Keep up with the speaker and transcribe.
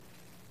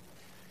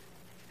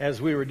As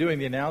we were doing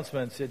the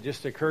announcements, it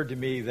just occurred to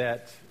me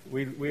that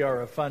we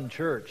are a fun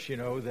church,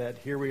 that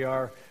here we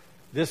are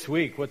this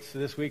week. What's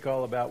this week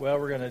all about? Well,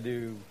 we're going to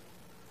do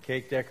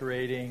cake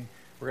decorating.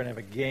 We're going to have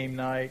a game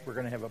night. We're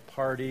going to have a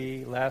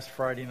party. Last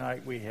Friday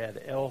night we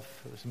had Elf.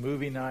 It was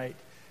movie night.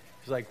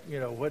 It's like,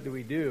 what do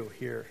we do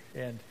here?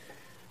 And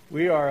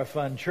we are a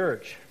fun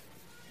church.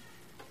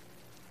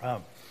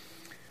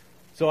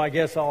 So I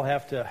guess I'll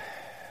have to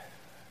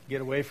get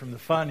away from the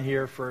fun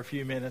here for a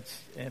few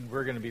minutes, and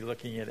we're going to be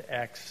looking at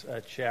Acts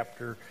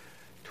chapter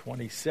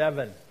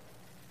 27.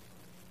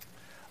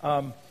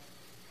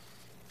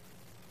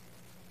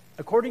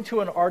 According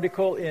to an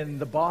article in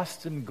the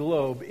Boston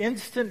Globe,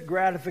 instant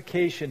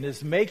gratification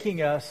is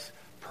making us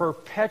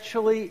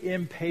perpetually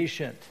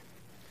impatient.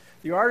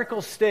 The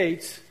article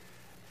states,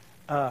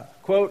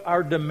 quote,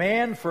 "Our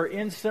demand for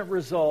instant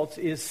results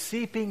is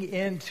seeping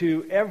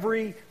into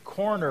every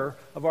corner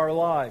of our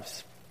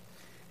lives."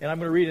 And I'm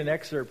going to read an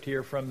excerpt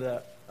here from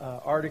the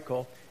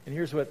article. And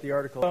here's what the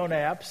article: phone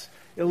apps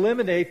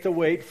eliminate the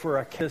wait for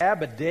a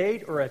cab, a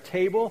date, or a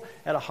table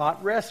at a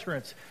hot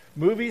restaurant.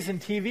 Movies and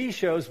TV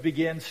shows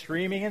begin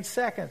streaming in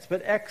seconds.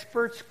 But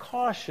experts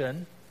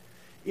caution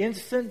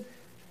instant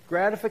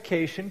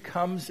gratification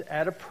comes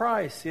at a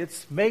price.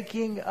 It's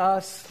making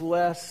us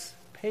less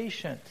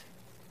patient.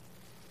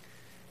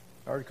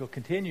 The article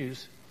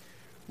continues,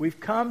 "We've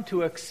come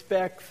to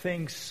expect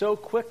things so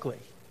quickly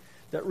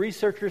that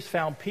researchers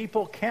found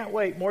people can't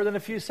wait more than a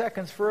few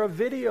seconds for a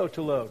video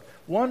to load.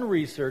 One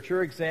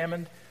researcher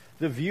examined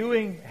the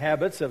viewing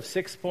habits of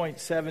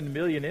 6.7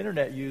 million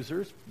internet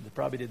users. They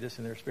probably did this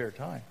in their spare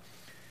time.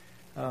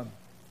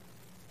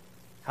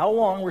 How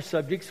long were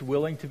subjects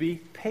willing to be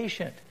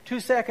patient? 2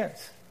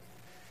 seconds.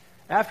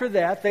 After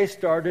that, they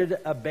started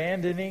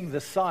abandoning the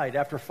site.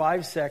 After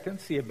 5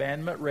 seconds, the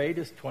abandonment rate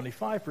is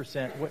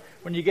 25%.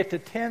 When you get to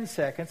 10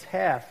 seconds,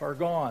 half are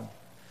gone.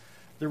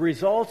 The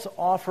results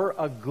offer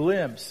a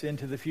glimpse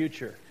into the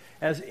future.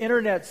 As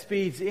internet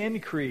speeds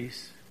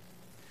increase,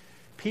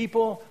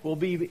 people will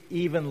be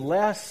even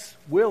less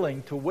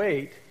willing to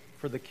wait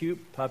for the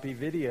cute puppy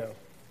video."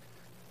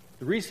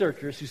 The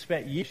researchers who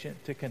spent years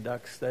to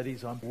conduct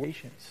studies on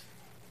patience.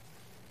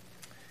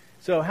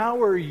 So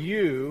how are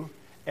you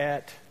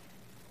at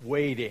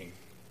waiting?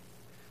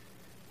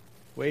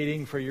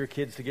 Waiting for your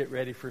kids to get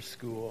ready for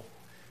school.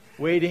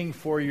 Waiting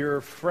for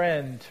your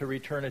friend to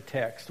return a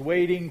text.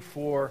 Waiting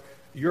for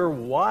your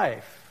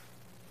wife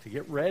to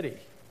get ready,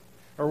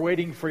 or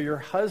waiting for your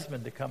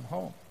husband to come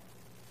home,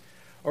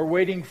 or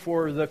waiting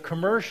for the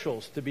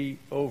commercials to be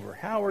over.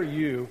 How are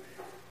you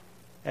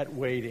at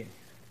waiting?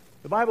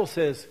 The Bible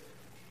says,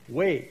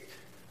 wait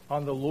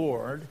on the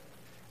Lord.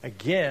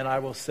 Again, I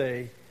will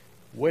say,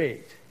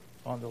 wait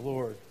on the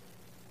Lord.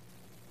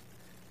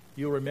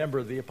 You'll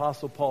remember the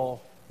Apostle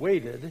Paul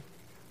waited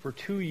for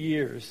 2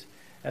 years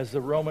as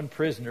the Roman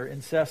prisoner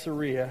in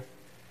Caesarea,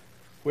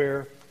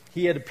 where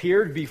he had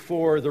appeared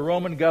before the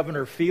Roman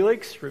governor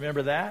Felix.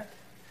 Remember that?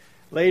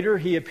 Later,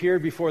 he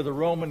appeared before the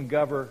Roman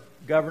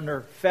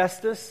governor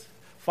Festus.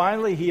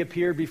 Finally, he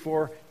appeared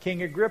before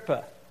King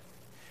Agrippa.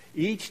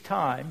 Each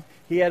time,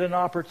 he had an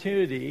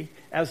opportunity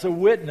as a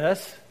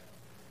witness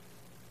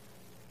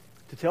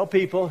to tell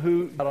people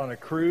who got on a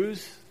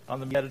cruise on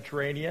the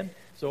Mediterranean.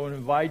 So I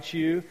invite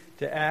you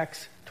to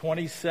Acts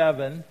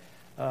 27.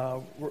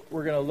 We're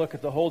going to look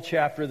at the whole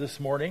chapter this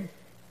morning.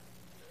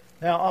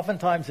 Now,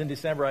 oftentimes in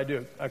December I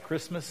do a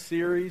Christmas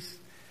series,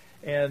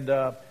 and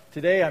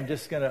today I'm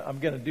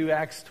going to do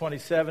Acts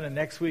 27, and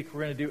next week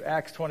we're going to do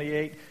Acts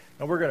 28,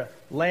 and we're going to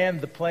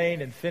land the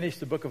plane and finish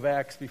the book of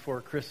Acts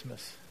before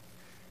Christmas.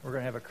 We're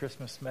going to have a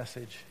Christmas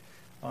message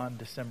on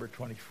December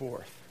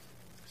 24th.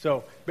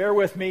 So bear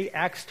with me,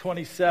 Acts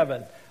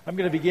 27. I'm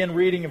going to begin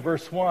reading in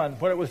verse 1.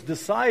 When it was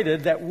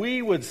decided that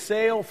we would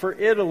sail for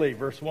Italy,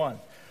 verse 1,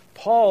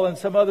 Paul and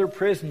some other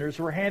prisoners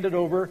were handed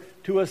over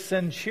to a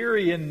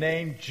centurion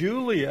named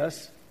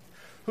Julius,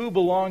 who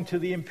belonged to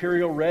the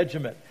imperial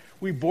regiment.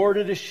 We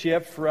boarded a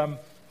ship from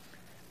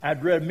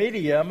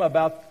Adramyttium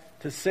about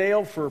to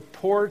sail for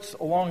ports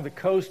along the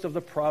coast of the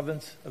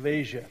province of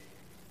Asia.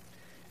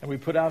 And we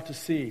put out to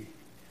sea.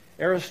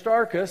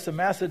 Aristarchus, a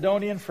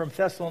Macedonian from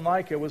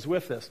Thessalonica, was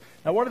with us.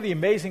 Now, one of the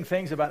amazing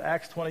things about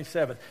Acts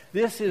 27,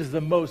 this is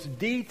the most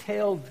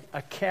detailed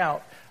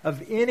account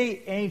of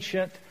any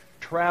ancient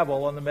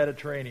travel on the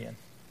Mediterranean.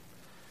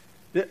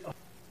 The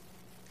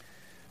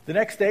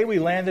next day we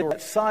landed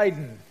at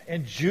Sidon,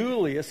 and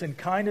Julius, in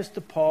kindness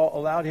to Paul,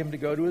 allowed him to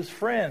go to his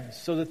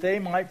friends so that they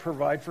might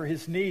provide for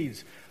his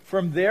needs.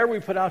 From there we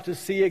put out to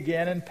sea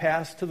again and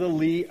passed to the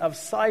lee of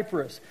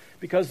Cyprus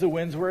because the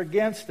winds were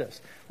against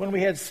us. When we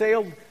had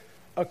sailed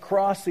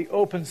across the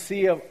open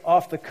sea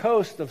off the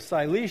coast of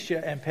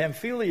Cilicia and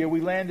Pamphylia,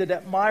 we landed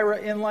at Myra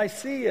in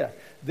Lycia.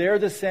 There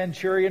the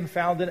centurion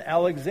found an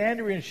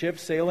Alexandrian ship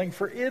sailing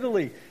for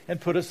Italy and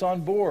put us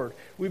on board.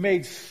 We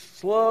made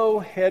slow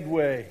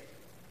headway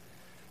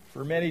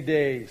for many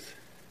days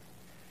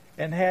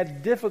and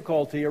had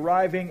difficulty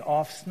arriving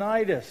off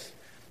Cnidus.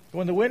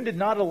 When the wind did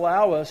not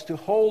allow us to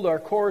hold our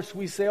course,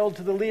 we sailed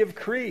to the lee of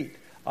Crete.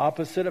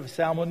 opposite of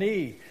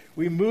Salmone.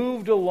 We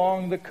moved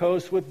along the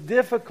coast with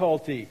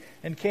difficulty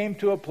and came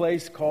to a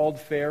place called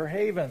Fair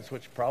Havens,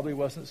 which probably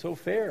wasn't so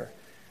fair,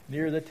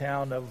 near the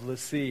town of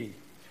Lasea.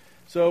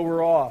 So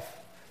we're off.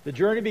 The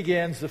journey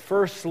begins, the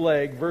first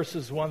leg,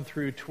 verses 1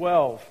 through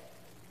 12.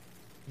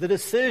 The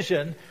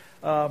decision,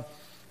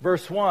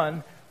 verse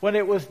 1, when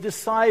it was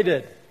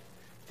decided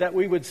that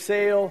we would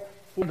sail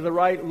into the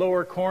right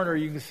lower corner,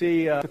 you can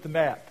see with the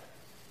map.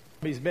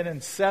 He's been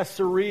in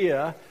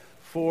Caesarea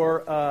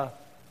for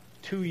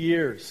 2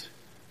 years,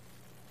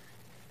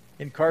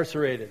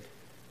 incarcerated.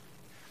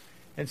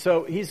 And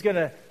so he's going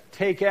to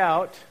take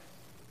out,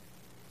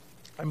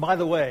 and by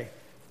the way,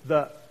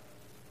 the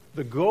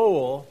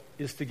goal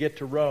is to get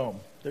to Rome.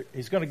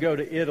 He's going to go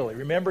to Italy.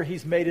 Remember,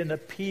 he's made an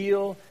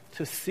appeal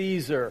to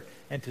Caesar,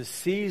 and to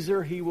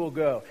Caesar he will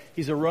go.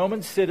 He's a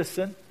Roman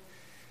citizen.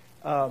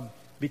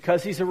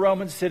 Because he's a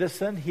Roman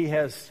citizen, he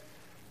has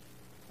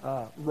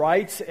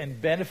rights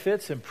and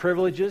benefits and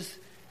privileges,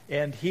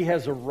 and he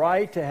has a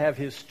right to have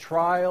his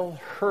trial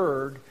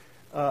heard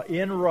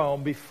in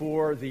Rome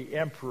before the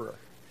emperor.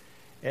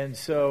 And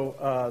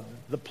so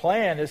the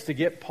plan is to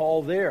get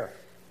Paul there.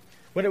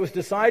 When it was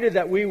decided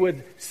that we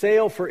would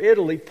sail for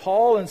Italy,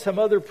 Paul and some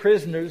other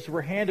prisoners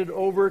were handed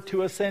over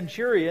to a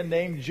centurion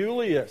named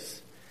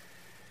Julius.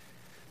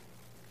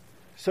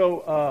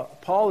 So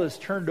Paul is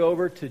turned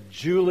over to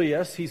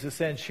Julius. He's a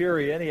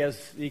centurion.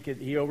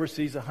 He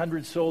oversees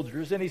 100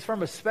 soldiers, and he's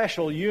from a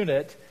special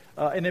unit,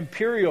 an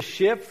imperial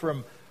ship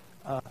from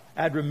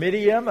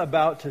Adramyttium,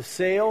 about to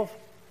sail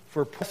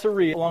for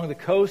Caesarea along the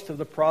coast of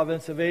the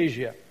province of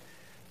Asia.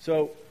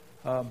 So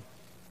out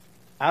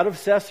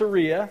of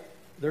Caesarea,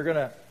 they're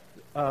going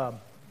to,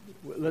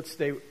 let's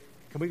stay,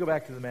 can we go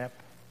back to the map?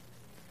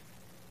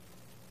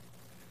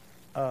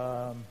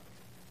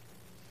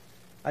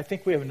 I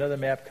think we have another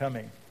map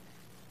coming.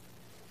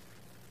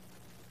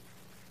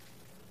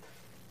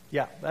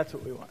 Yeah, that's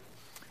what we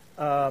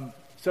want.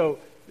 So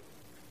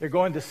they're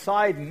going to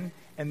Sidon,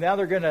 and now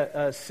they're going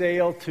to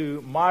sail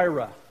to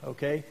Myra,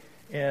 okay?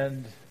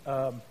 And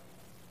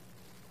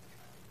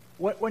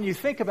when you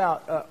think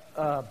about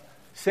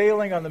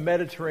sailing on the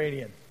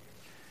Mediterranean,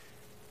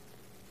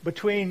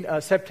 between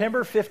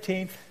September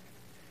 15th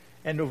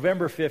and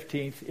November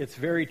 15th, it's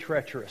very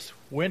treacherous.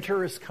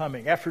 Winter is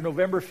coming. After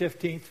November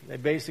 15th, they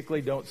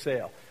basically don't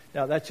sail.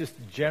 Now, that's just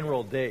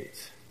general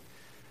dates.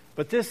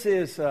 But this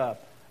is a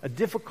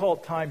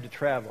difficult time to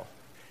travel.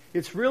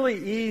 It's really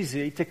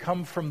easy to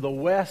come from the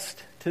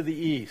west to the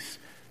east.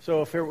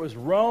 So if it was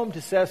Rome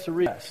to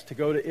Caesarea, to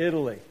go to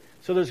Italy.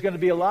 So there's going to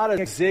be a lot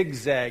of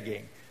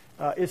zigzagging.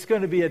 It's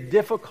going to be a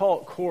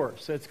difficult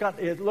course.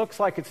 It looks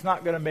like it's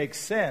not going to make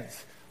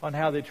sense on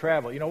how they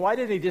travel. You know, why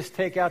didn't he just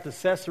take out to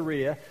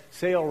Caesarea,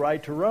 sail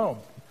right to Rome?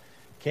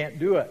 Can't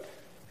do it.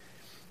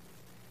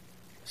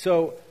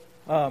 So,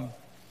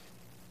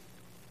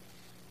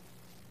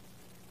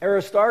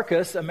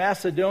 Aristarchus, a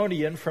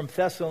Macedonian from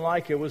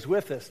Thessalonica, was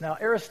with us. Now,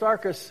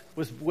 Aristarchus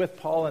was with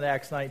Paul in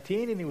Acts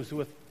 19, and he was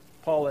with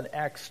Paul in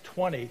Acts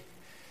 20.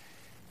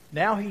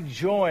 Now he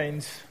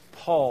joins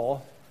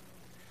Paul.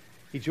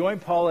 He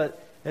joined Paul at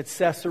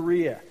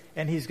Caesarea.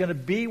 And he's going to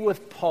be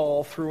with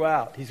Paul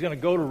throughout. He's going to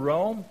go to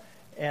Rome,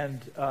 and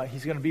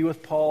he's going to be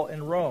with Paul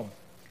in Rome.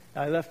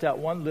 Now, I left out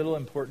one little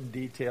important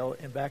detail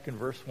back in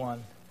verse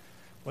 1.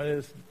 When it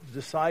was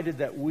decided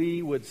that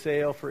we would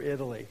sail for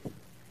Italy,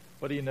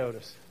 what do you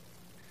notice?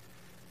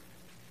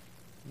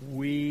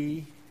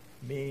 We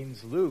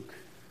means Luke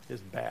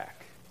is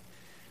back.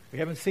 We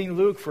haven't seen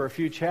Luke for a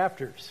few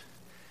chapters.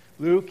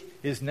 Luke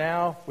is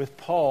now with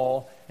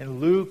Paul, and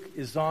Luke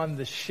is on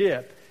the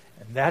ship.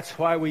 And that's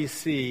why we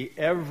see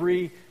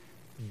every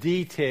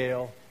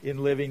detail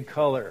in living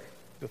color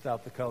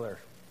without the color.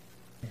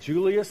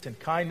 Julius in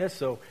kindness,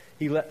 so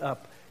he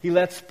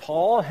lets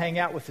Paul hang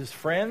out with his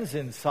friends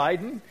in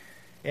Sidon.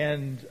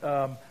 And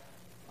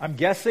I'm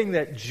guessing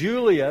that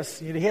Julius,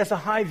 he has a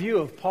high view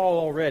of Paul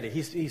already.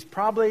 He's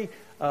probably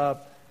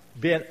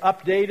been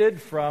updated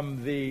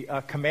from the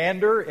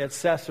commander at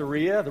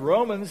Caesarea. The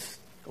Romans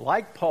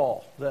like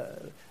Paul.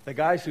 The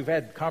guys who've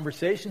had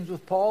conversations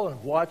with Paul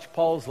and watched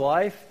Paul's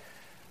life,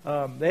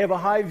 they have a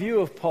high view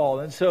of Paul.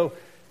 And so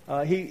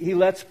he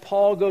lets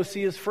Paul go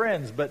see his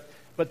friends. But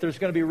there's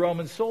going to be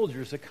Roman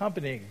soldiers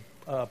accompanying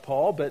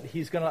Paul, but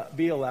he's going to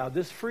be allowed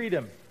this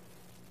freedom.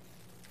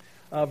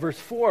 Verse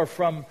 4,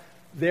 from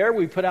there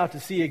we put out to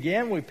sea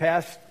again. We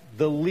passed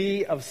the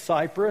lee of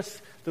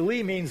Cyprus. The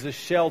lee means the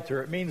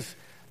shelter. It means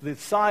the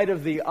side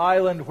of the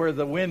island where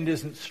the wind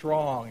isn't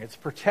strong. It's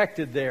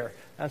protected there.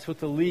 That's what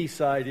the lee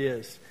side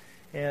is.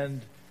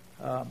 And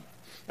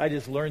I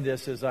just learned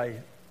this as I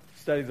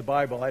studied the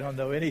Bible. I don't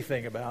know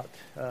anything about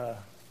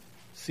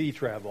sea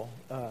travel.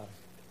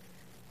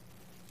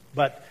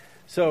 But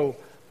so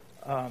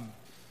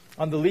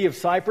on the lee of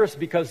Cyprus,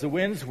 because the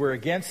winds were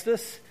against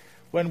us,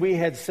 when we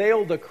had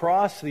sailed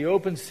across the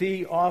open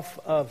sea off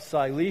of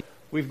Cilicia,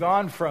 we've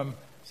gone from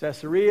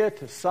Caesarea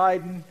to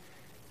Sidon.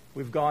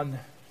 We've gone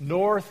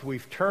north.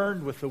 We've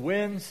turned with the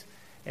winds,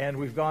 and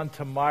we've gone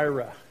to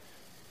Myra.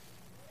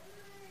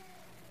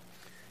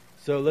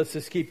 So let's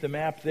just keep the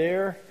map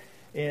there.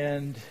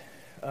 And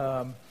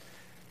the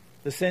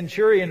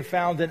centurion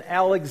found an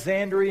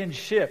Alexandrian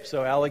ship.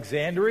 So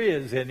Alexandria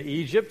is in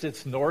Egypt.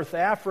 It's North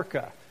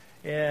Africa.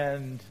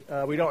 And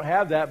we don't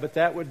have that, but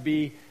that would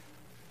be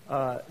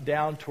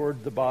down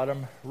toward the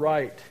bottom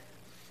right.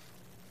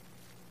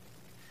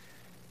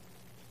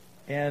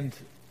 And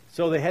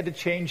so they had to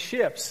change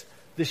ships.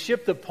 The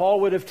ship that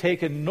Paul would have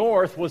taken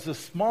north was a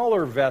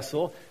smaller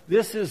vessel.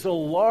 This is a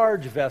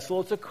large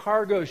vessel. It's a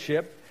cargo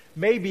ship,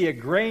 maybe a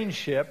grain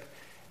ship,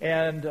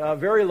 and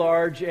very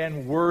large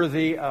and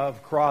worthy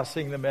of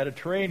crossing the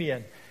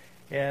Mediterranean.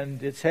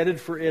 And it's headed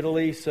for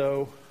Italy,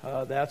 so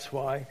that's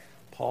why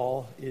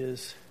Paul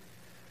is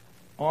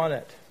on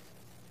it.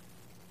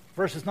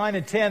 Verses 9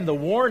 and 10, the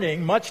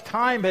warning, much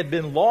time had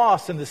been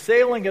lost and the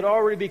sailing had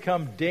already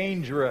become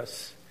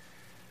dangerous.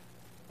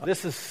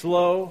 This is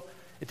slow.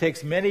 It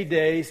takes many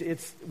days.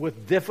 It's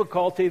with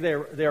difficulty. They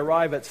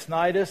arrive at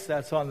Cnidus.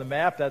 That's on the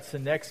map. That's the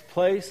next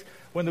place.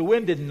 When the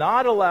wind did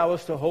not allow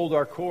us to hold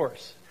our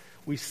course,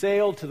 we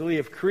sailed to the lee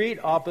of Crete,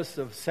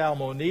 opposite of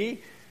Salmone.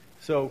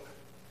 So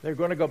they're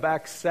going to go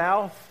back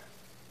south.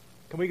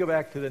 Can we go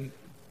back to the...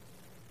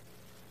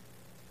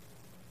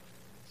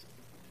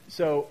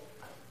 So...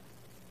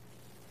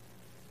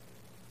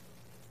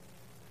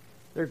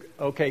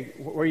 Okay,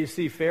 where you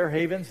see Fair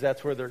Havens,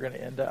 that's where they're going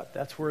to end up.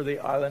 That's where the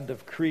island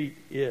of Crete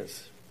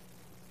is.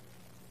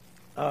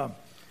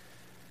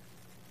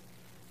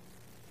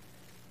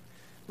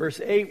 Verse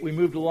 8, we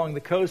moved along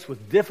the coast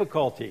with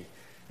difficulty.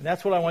 And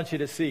that's what I want you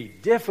to see.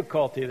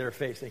 Difficulty they're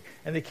facing.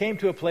 And they came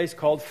to a place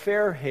called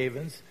Fair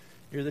Havens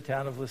near the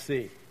town of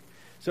Lasea.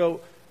 So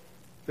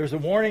there's a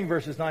warning,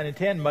 verses 9 and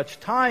 10. Much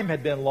time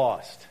had been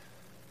lost.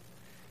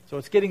 So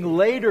it's getting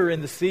later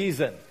in the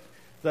season.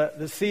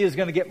 The sea is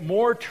going to get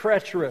more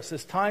treacherous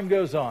as time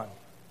goes on.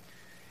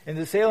 And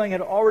the sailing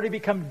had already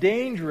become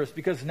dangerous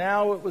because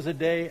now it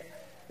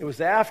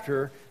was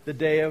after the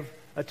Day of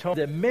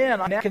Atonement. And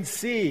men, I can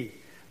see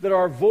that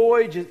our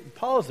voyage,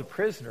 Paul is a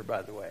prisoner,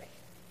 by the way.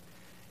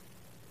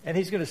 And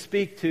he's going to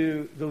speak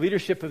to the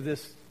leadership of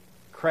this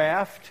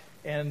craft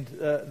and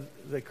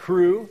the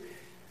crew.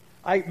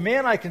 I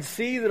can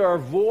see that our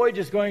voyage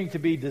is going to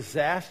be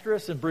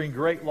disastrous and bring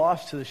great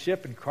loss to the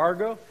ship and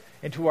cargo,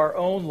 and to our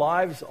own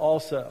lives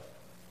also.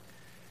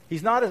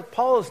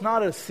 Paul is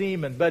not a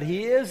seaman, but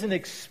he is an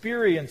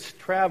experienced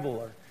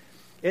traveler.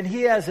 And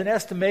he has an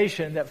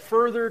estimation that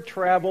further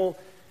travel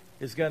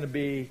is going to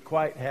be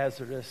quite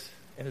hazardous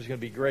and there's going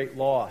to be great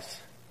loss.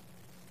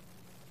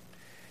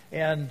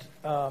 And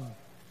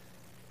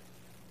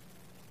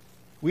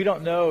we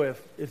don't know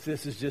if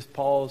this is just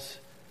Paul's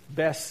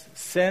best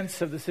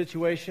sense of the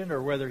situation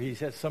or whether he's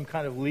had some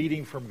kind of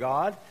leading from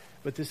God,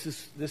 but this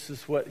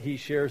is what he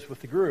shares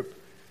with the group.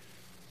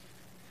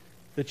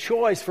 The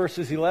choice,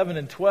 verses 11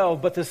 and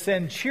 12, but the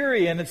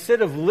centurion,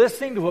 instead of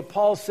listening to what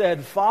Paul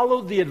said,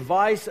 followed the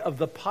advice of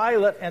the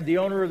pilot and the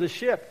owner of the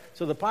ship.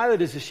 So the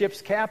pilot is the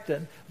ship's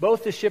captain.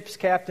 Both the ship's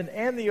captain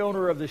and the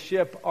owner of the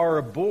ship are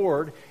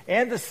aboard,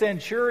 and the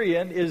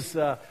centurion is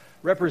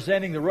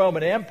representing the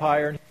Roman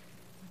Empire.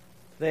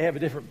 They have a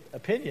different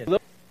opinion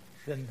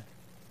than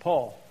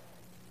Paul.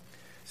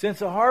 Since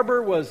the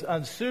harbor was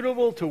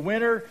unsuitable to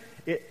winter,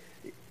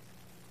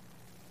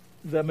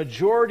 the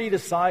majority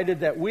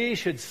decided that we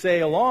should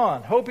sail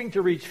on, hoping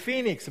to reach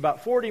Phoenix,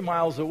 about 40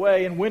 miles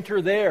away, and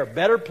winter there.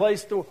 Better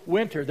place to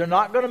winter. They're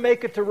not going to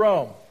make it to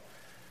Rome.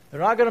 They're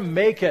not going to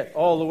make it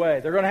all the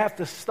way. They're going to have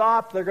to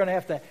stop. They're going to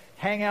have to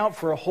hang out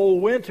for a whole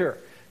winter.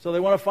 So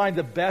they want to find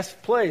the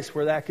best place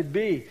where that could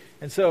be.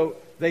 And so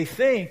they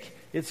think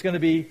it's going to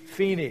be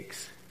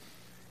Phoenix.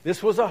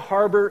 This was a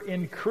harbor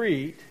in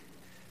Crete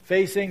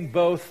facing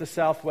both the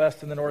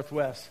southwest and the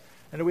northwest.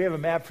 And do we have a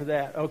map for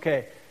that?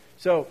 Okay.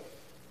 So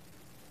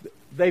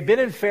they've been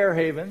in Fair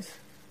Havens.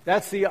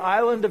 That's the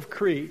island of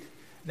Crete.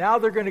 Now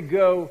they're going to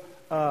go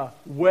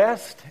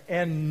west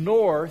and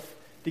north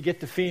to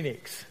get to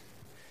Phoenix.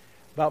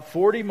 About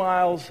 40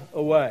 miles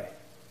away.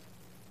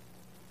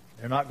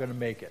 They're not going to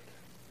make it.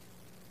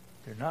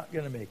 They're not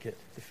going to make it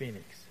to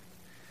Phoenix.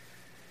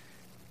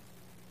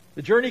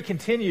 The journey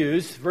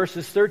continues,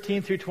 verses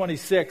 13 through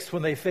 26,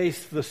 when they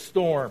face the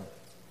storm.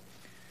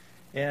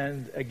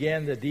 And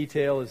again, the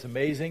detail is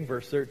amazing.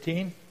 Verse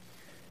 13,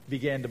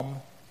 began to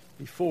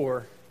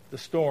before the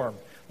storm,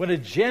 when a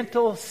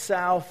gentle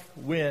south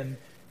wind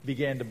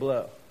began to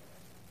blow.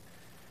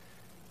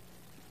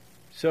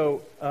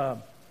 So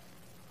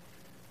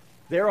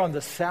they're on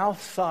the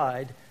south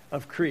side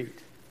of Crete.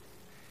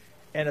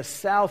 And a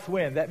south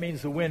wind, that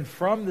means the wind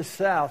from the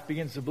south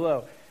begins to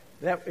blow.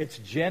 It's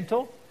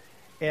gentle,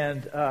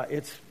 and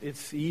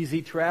it's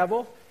easy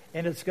travel,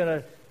 and it's going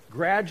to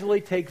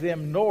gradually take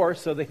them north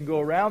so they can go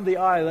around the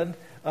island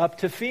up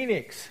to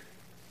Phoenix.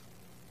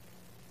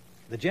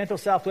 The gentle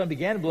south wind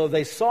began to blow.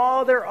 They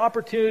saw their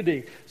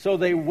opportunity, so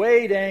they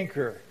weighed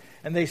anchor,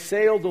 and they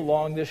sailed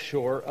along the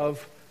shore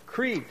of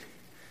Crete.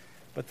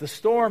 But the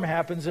storm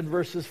happens in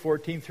verses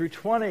 14 through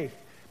 20.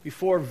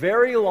 Before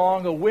very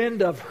long, a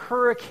wind of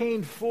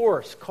hurricane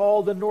force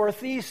called the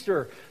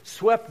northeaster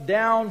swept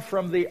down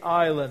from the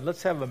island.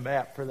 Let's have a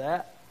map for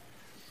that.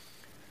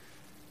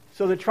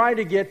 So they're trying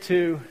to get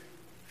to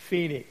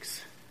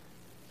Phoenix.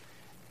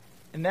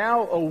 And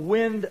now a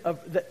wind of,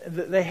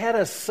 they had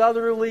a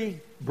southerly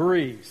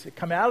breeze. It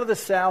come out of the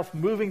south,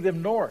 moving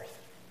them north.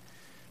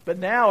 But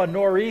now a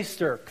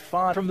nor'easter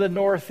from the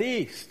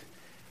northeast.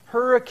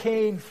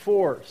 Hurricane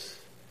force.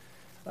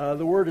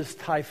 The word is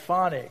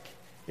typhonic.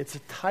 It's a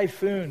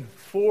typhoon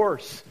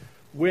force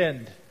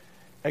wind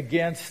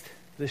against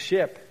the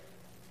ship.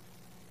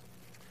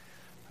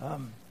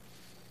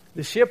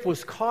 The ship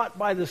was caught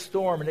by the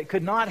storm and it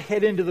could not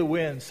head into the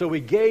wind, so we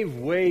gave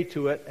way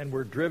to it and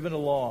were driven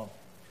along.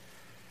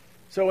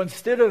 So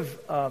instead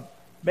of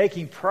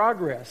making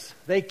progress,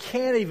 they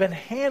can't even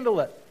handle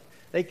it.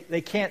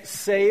 They can't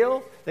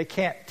sail. They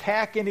can't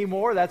tack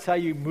anymore. That's how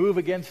you move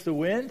against the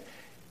wind.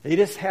 They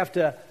just have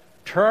to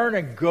turn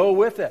and go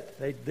with it.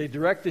 They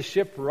direct the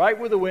ship right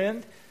with the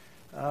wind.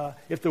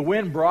 If the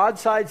wind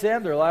broadsides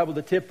them, they're liable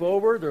to tip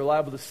over. They're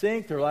liable to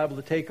sink. They're liable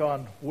to take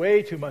on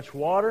way too much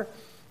water.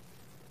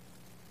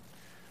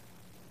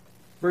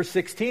 Verse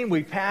 16,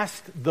 we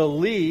passed the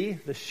lee,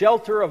 the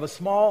shelter of a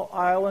small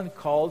island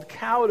called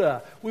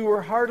Cauda. We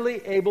were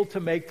hardly able to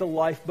make the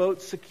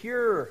lifeboat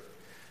secure.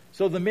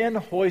 So the men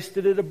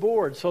hoisted it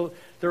aboard. So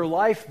their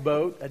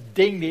lifeboat, a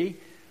dinghy,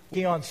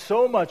 taking on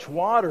so much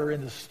water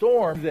in the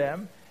storm,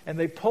 them, and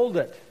they pulled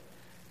it.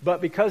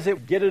 But because they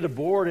would get it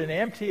aboard and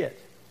empty it.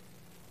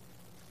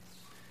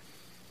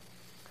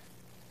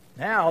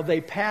 Now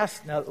they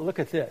passed, now look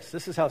at this.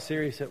 This is how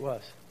serious it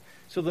was.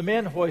 So the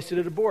men hoisted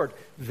it aboard.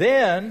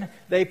 Then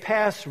they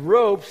passed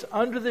ropes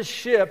under the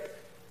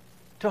ship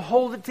to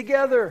hold it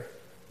together.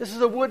 This is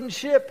a wooden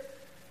ship.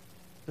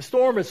 The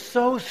storm is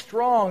so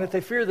strong that they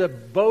fear the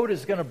boat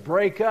is going to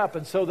break up,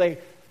 and so they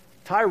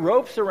tie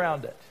ropes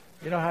around it.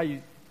 You know how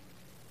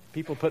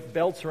people put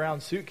belts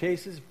around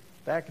suitcases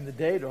back in the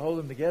day to hold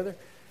them together?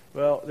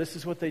 Well, this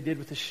is what they did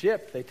with the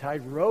ship. They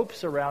tied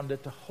ropes around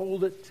it to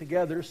hold it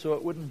together so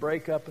it wouldn't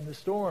break up in the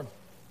storm.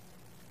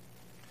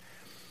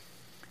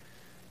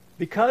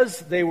 Because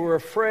they were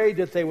afraid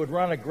that they would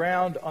run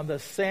aground on the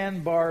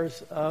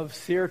sandbars of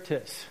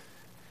Syrtis.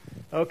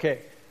 Okay,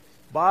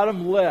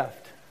 bottom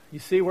left. You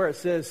see where it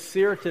says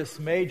Syrtis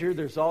Major?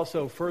 There's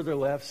also further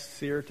left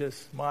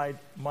Syrtis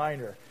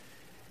Minor.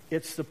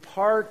 It's the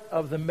part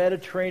of the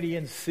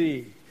Mediterranean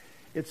Sea.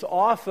 It's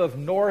off of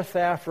North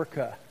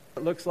Africa.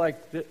 It looks like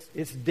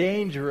it's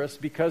dangerous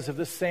because of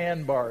the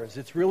sandbars.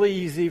 It's really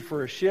easy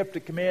for a ship to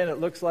come in.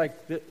 It looks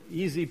like the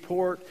easy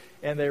port,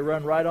 and they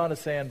run right on a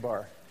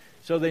sandbar.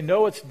 So they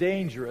know it's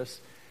dangerous.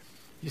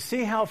 You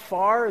see how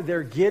far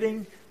they're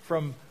getting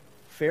from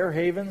Fair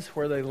Havens,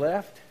 where they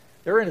left?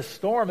 They're in a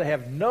storm. They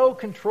have no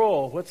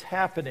control what's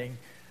happening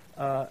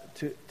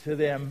to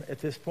them at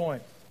this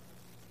point.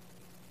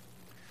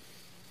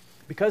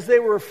 Because they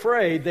were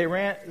afraid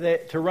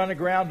to run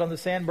aground on the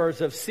sandbars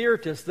of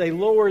Syrtis, they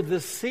lowered the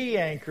sea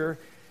anchor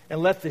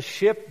and let the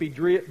ship be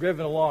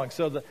driven along.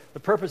 So the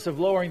purpose of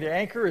lowering the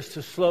anchor is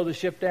to slow the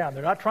ship down.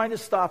 They're not trying to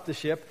stop the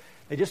ship.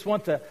 They just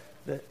want the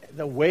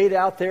weight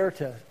out there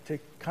to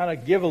kind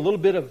of give a little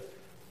bit of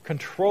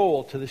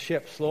control to the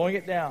ship, slowing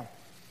it down.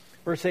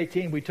 Verse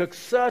 18, we took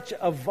such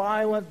a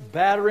violent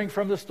battering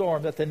from the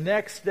storm that the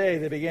next day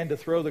they began to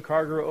throw the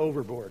cargo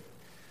overboard.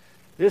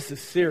 This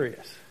is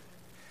serious.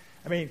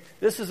 I mean,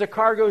 this is a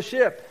cargo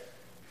ship.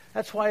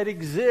 That's why it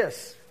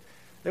exists.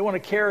 They want to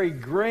carry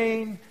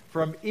grain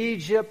from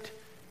Egypt,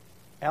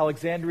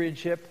 Alexandrian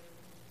ship,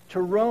 to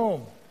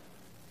Rome.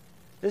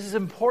 This is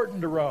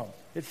important to Rome.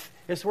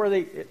 It's where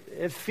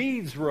it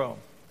feeds Rome.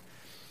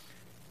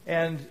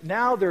 And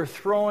now they're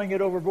throwing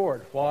it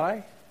overboard.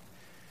 Why?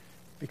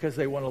 Because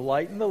they want to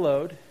lighten the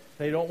load.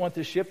 They don't want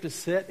the ship to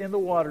sit in the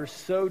water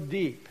so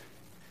deep.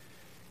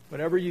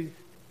 Whenever you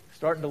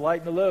starting to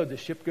lighten the load, the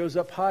ship goes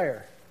up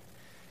higher.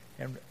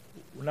 And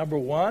number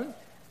one,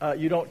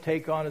 you don't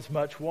take on as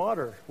much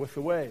water with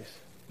the waves.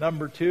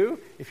 Number two,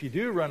 if you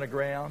do run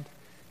aground,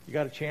 you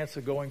got a chance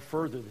of going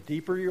further. The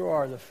deeper you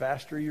are, the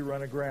faster you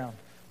run aground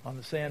on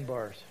the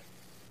sandbars.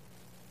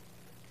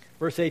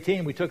 Verse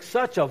 18, we took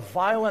such a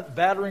violent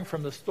battering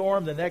from the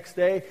storm the next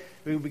day,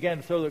 we began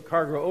to throw the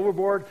cargo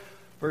overboard.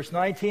 Verse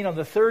 19, on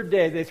the third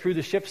day, they threw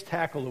the ship's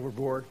tackle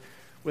overboard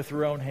with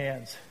their own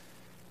hands.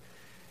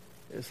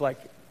 It's like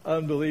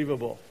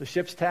unbelievable. The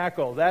ship's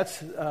tackle,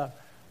 that's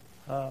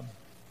the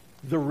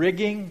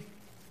rigging,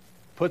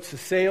 puts the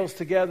sails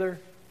together.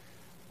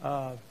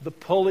 The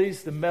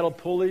pulleys, the metal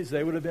pulleys,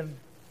 they would have been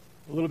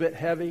a little bit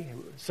heavy.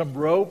 Some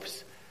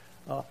ropes.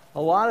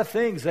 A lot of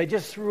things they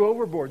just threw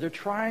overboard. They're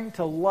trying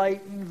to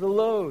lighten the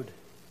load.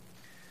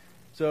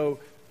 So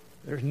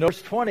there's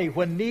verse 20,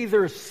 when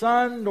neither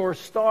sun nor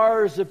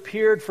stars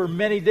appeared for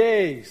many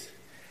days,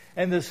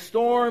 and the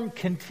storm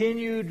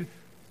continued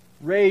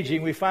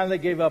raging, we finally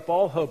gave up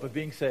all hope of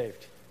being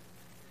saved.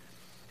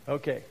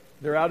 Okay,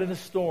 they're out in a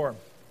storm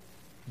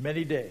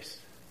many days.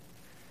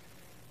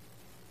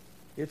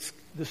 It's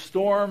the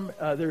storm.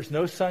 There's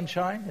no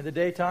sunshine in the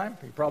daytime.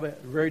 Probably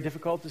very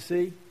difficult to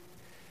see.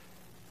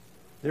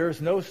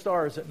 There's no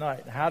stars at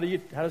night. How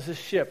does this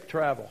ship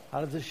travel?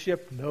 How does this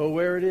ship know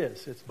where it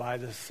is? It's by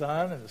the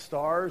sun and the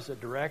stars, the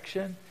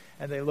direction,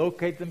 and they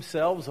locate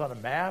themselves on a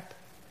map.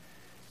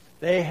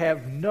 They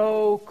have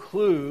no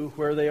clue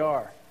where they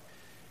are.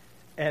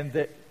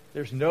 And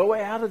there's no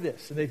way out of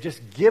this. And they've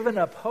just given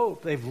up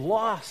hope. They've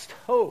lost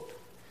hope.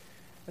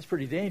 That's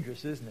pretty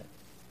dangerous, isn't it?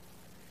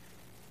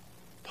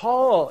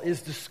 Paul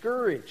is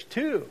discouraged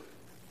too.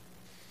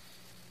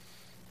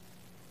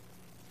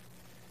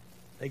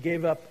 They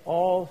gave up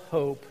all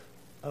hope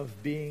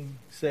of being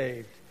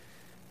saved.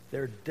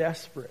 They're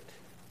desperate,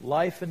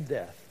 life and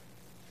death.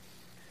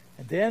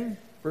 And then,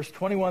 verse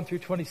 21 through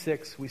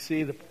 26, we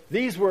see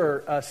these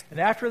were us. And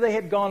after they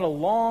had gone a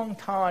long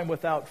time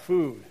without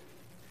food,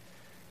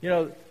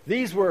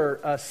 these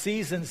were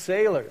seasoned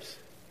sailors.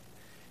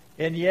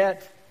 And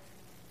yet,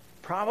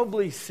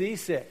 probably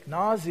seasick,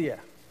 nausea,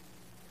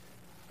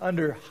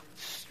 under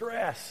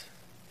stress,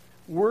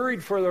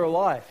 worried for their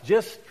life,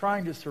 just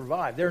trying to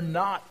survive. They're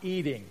not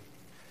eating.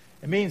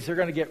 It means they're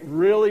going to get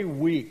really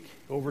weak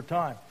over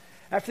time.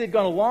 After they'd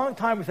gone a long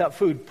time without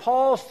food,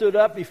 Paul stood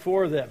up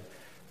before them.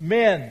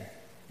 Men,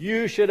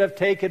 you should have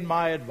taken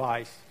my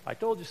advice. I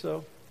told you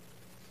so.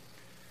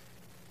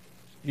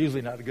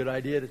 Usually not a good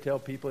idea to tell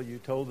people you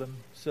told them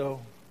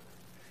so.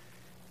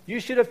 You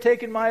should have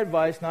taken my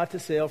advice not to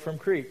sail from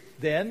Crete.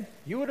 Then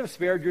you would have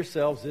spared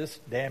yourselves this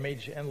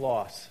damage and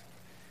loss.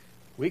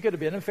 We could have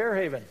been in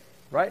Fairhaven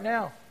right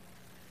now.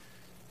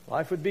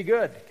 Life would be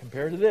good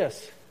compared to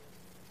this.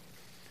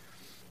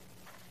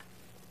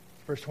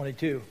 Verse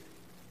 22.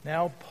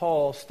 Now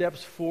Paul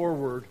steps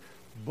forward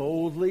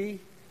boldly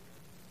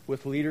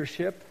with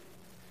leadership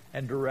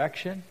and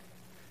direction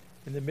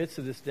in the midst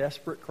of this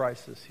desperate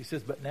crisis. He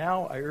says, but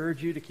now I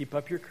urge you to keep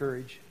up your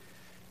courage,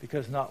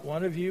 because not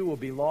one of you will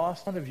be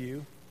lost. None of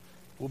you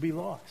will be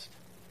lost.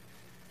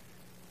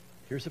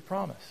 Here's a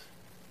promise.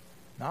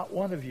 Not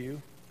one of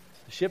you,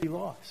 the ship will be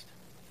lost.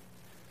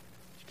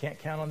 You can't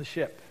count on the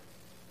ship.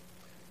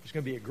 There's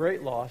going to be a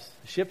great loss.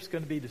 The ship's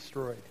going to be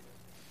destroyed.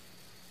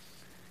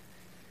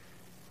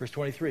 Verse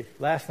 23.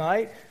 Last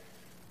night,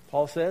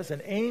 Paul says,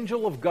 an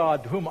angel of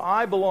God to whom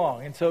I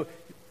belong. And so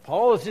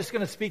Paul is just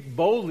going to speak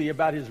boldly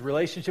about his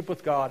relationship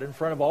with God in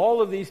front of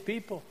all of these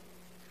people.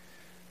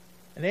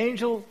 An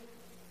angel,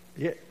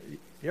 you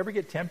ever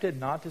get tempted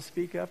not to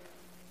speak up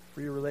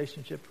for your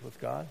relationship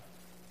with God?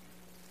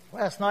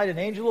 Last night, an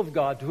angel of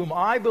God to whom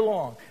I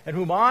belong and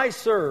whom I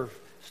serve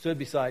stood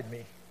beside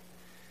me.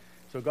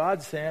 So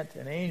God sent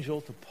an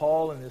angel to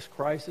Paul in this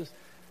crisis.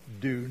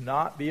 Do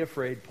not be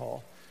afraid,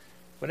 Paul.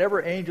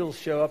 Whenever angels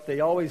show up,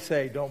 they always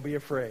say, don't be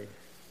afraid.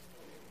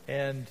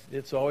 And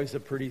it's always a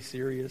pretty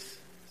serious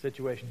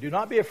situation. Do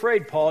not be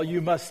afraid, Paul.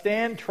 You must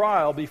stand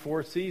trial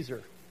before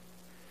Caesar.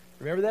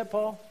 Remember that,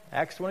 Paul?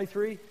 Acts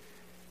 23?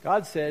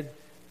 God said,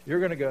 you're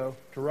going to go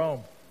to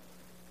Rome.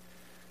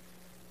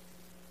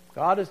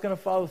 God is going to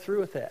follow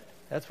through with that.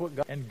 That's what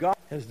God... And God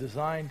has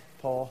designed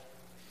Paul.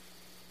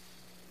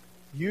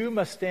 You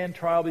must stand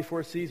trial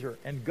before Caesar.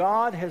 And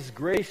God has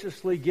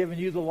graciously given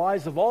you the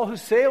lives of all who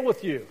sail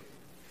with you.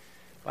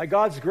 By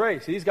God's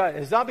grace. These guys,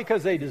 it's not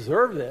because they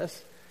deserve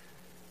this,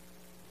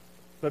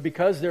 but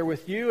because they're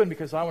with you and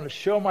because I want to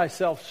show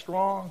myself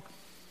strong.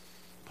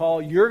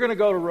 Paul, you're going to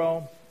go to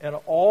Rome, and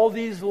all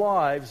these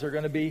lives are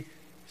going to be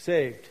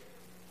saved.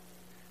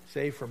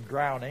 Saved from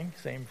drowning.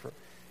 There's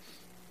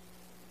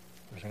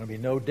going to be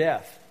no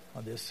death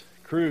on this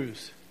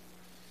cruise.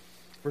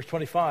 Verse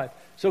 25.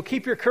 So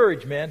keep your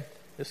courage, men.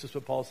 This is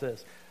what Paul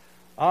says.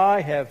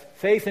 I have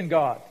faith in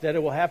God that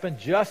it will happen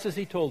just as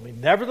he told me.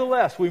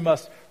 Nevertheless, we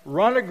must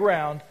run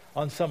aground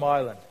on some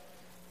island.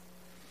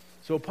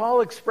 So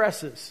Paul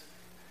expresses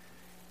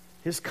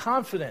his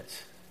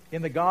confidence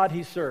in the God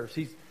he serves.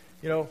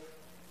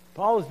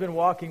 Paul has been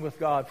walking with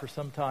God for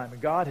some time,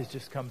 and God has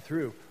just come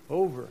through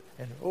over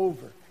and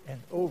over and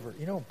over.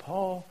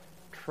 Paul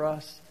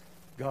trusts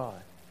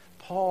God.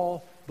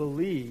 Paul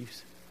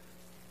believes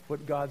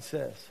what God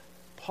says.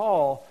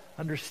 Paul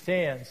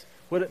understands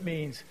what it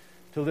means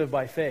to live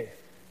by faith.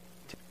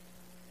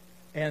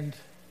 And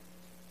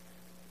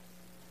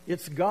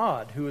it's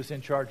God who is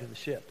in charge of the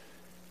ship.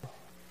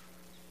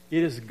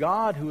 It is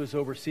God who is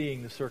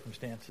overseeing the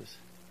circumstances.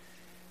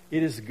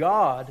 It is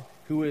God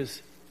who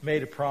has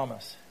made a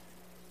promise.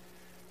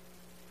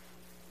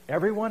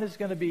 Everyone is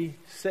going to be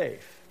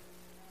safe,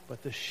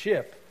 but the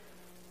ship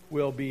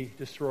will be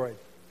destroyed.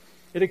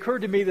 It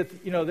occurred to me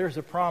that, there's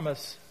a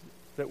promise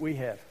that we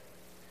have.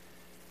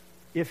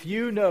 If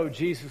you know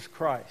Jesus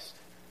Christ,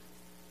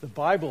 the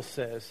Bible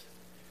says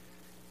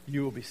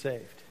you will be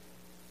saved.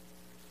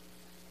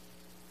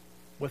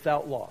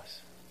 Without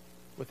loss.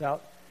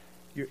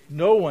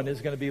 No one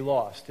is going to be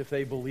lost if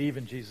they believe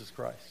in Jesus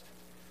Christ.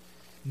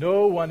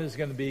 No one is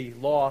going to be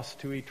lost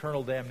to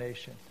eternal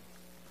damnation.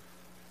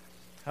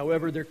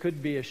 However, there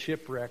could be a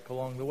shipwreck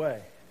along the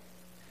way.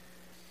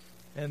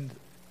 And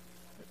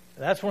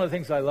that's one of the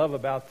things I love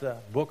about the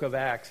book of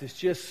Acts. It's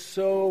just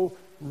so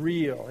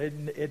real.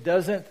 It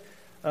doesn't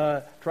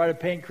try to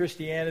paint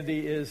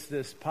Christianity as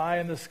this pie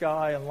in the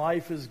sky and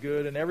life is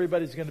good and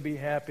everybody's going to be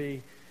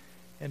happy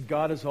and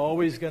God is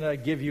always going to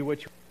give you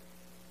what you...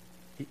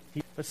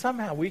 But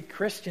somehow we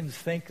Christians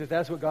think that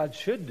that's what God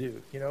should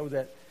do. You know,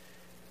 that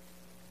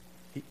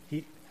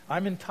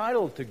I'm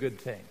entitled to good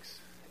things.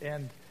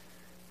 And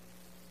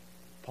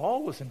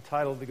Paul was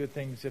entitled to good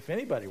things if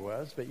anybody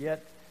was, but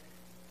yet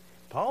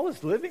Paul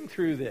is living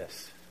through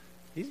this.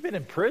 He's been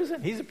in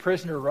prison. He's a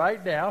prisoner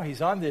right now.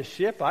 He's on this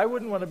ship. I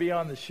wouldn't want to be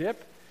on the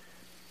ship.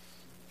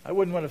 I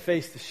wouldn't want to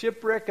face the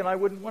shipwreck, and I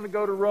wouldn't want to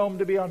go to Rome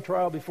to be on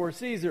trial before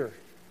Caesar.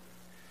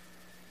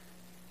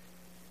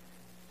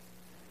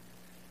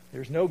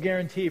 There's no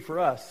guarantee for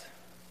us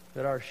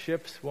that our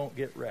ships won't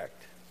get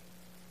wrecked.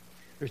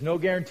 There's no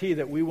guarantee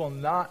that we will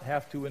not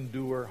have to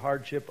endure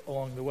hardship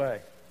along the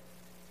way.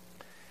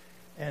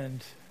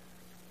 And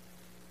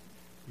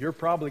you're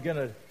probably going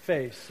to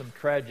face some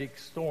tragic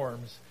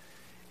storms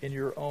in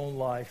your own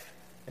life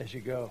as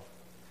you go.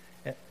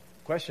 And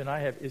the question I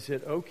have, is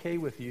it okay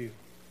with you?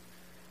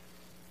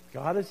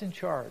 God is in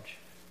charge,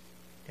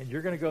 and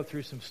you're going to go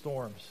through some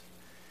storms.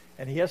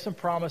 And He has some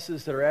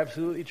promises that are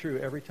absolutely true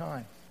every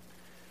time.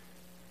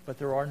 But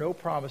there are no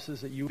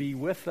promises that you will be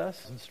with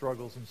us in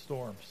struggles and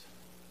storms.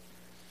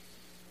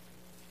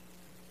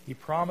 He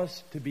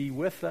promised to be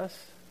with us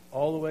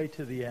all the way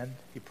to the end.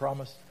 He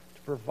promised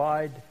to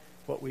provide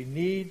what we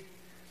need,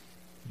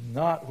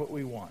 not what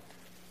we want.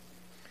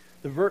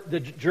 The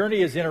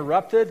journey is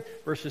interrupted,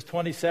 verses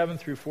 27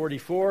 through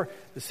 44.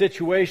 The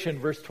situation,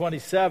 verse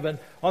 27.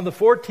 On the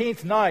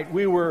 14th night,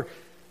 we were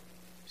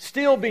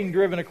still being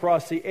driven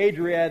across the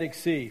Adriatic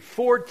Sea.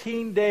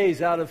 14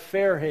 days out of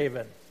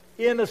Fairhaven.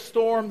 In a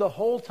storm the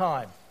whole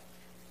time.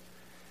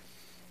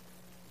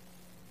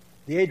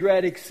 The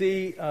Adriatic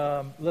Sea,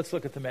 let's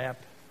look at the map.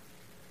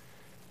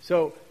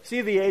 So,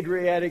 see the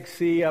Adriatic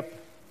Sea up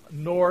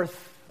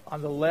north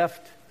on the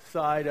left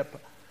side,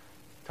 up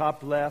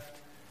top left.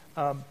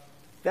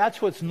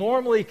 That's what's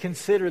normally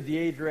considered the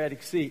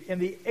Adriatic Sea. In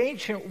the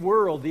ancient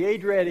world, the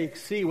Adriatic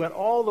Sea went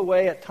all the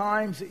way at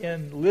times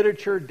in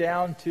literature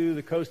down to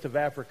the coast of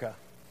Africa.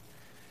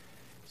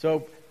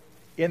 So,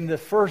 in the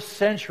first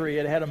century,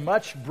 it had a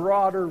much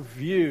broader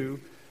view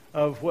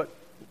of what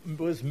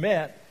was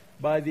meant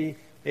by the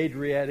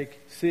Adriatic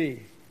Sea.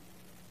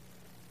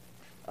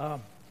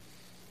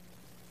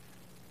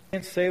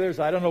 Sailors,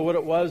 I don't know what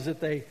it was that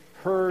they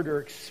heard or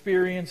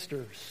experienced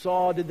or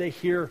saw. Did they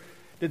hear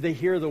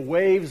the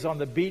waves on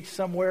the beach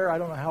somewhere? I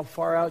don't know how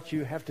far out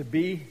you have to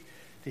be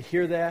to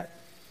hear that.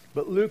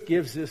 But Luke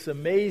gives this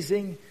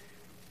amazing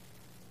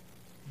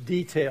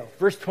detail.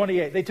 Verse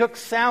 28, they took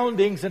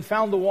soundings and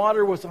found the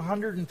water was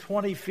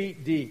 120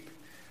 feet deep.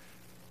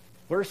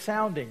 What are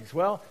soundings?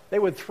 Well, they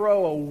would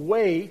throw a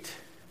weight.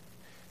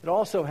 It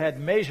also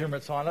had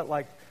measurements on it,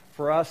 like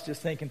for us,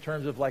 just think in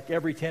terms of like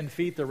every 10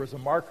 feet there was a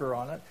marker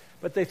on it.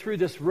 But they threw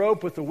this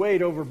rope with the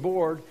weight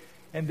overboard,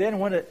 and then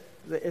when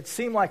it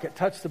seemed like it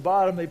touched the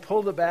bottom, they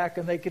pulled it back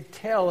and they could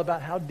tell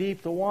about how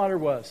deep the water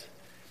was.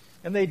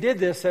 And they did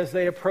this as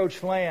they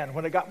approached land,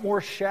 when it got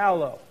more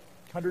shallow,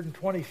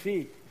 120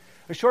 feet.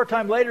 A short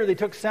time later, they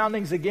took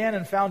soundings again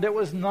and found it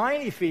was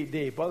 90 feet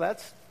deep. Well,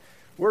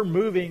 we're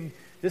moving.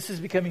 This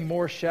is becoming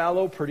more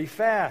shallow pretty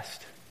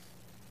fast.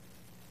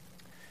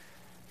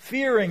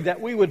 Fearing that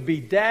we would be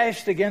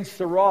dashed against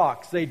the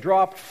rocks, they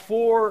dropped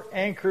 4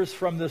 anchors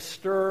from the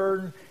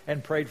stern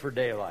and prayed for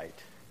daylight.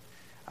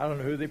 I don't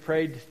know who they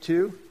prayed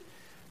to,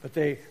 but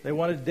they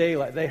wanted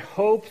daylight. They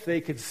hoped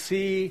they could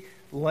see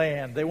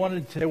land. They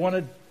wanted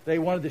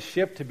the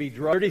ship to be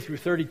drawn. 30 through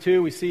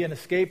 32, we see an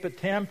escape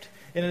attempt.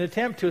 In an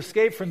attempt to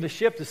escape from the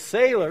ship, the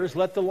sailors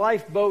let the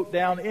lifeboat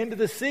down into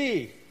the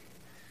sea,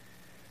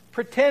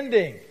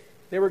 pretending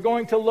they were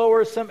going to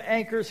lower some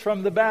anchors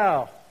from the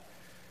bow.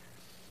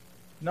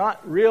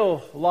 Not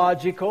real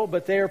logical,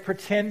 but they are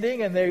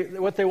pretending, and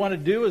what they want to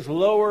do is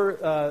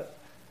lower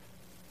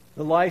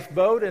the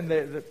lifeboat, and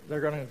they're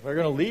going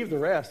to leave the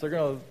rest. They're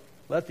going to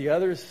let the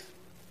others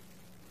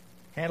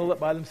handle it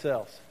by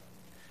themselves.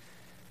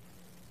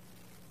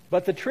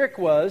 But the trick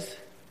was,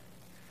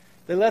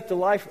 they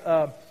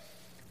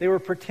were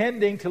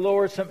pretending to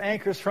lower some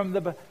anchors from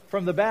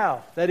the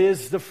bow, that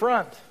is, the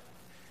front.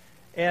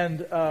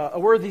 And a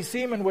worthy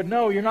seaman would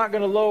know you're not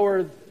going to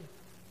lower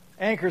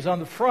anchors on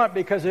the front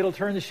because it'll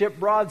turn the ship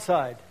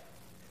broadside,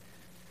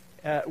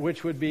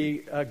 which would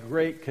be a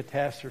great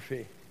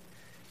catastrophe.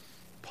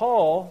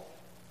 Paul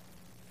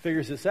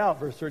figures this out,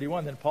 verse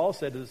 31. Then Paul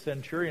said to the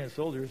centurion and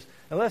soldiers,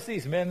 unless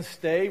these men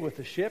stay with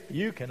the ship,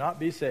 you cannot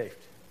be saved.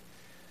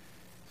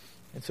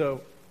 And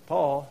so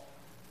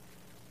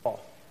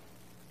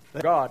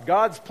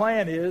God's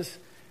plan is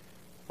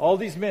all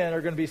these men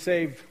are going to be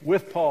saved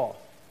with Paul.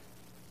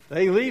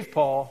 They leave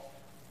Paul,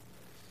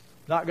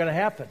 not going to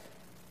happen.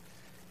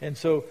 And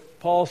so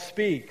Paul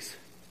speaks.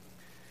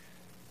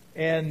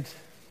 And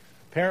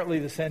apparently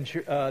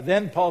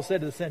then Paul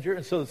said to the centurion,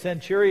 and so the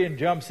centurion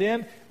jumps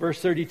in, verse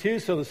 32,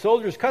 so the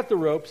soldiers cut the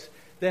ropes,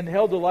 then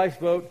held the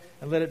lifeboat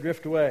and let it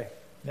drift away.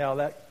 Now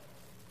that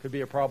could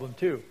be a problem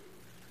too.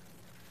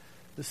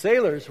 The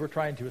sailors were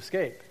trying to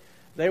escape.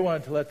 They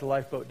wanted to let the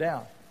lifeboat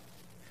down.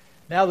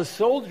 Now the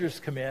soldiers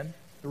come in,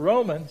 the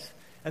Romans,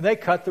 and they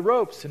cut the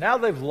ropes. And now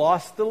they've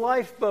lost the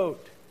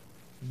lifeboat.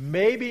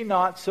 Maybe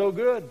not so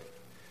good.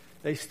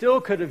 They still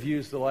could have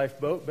used the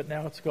lifeboat, but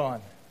now it's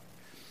gone.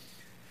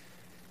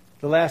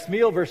 The last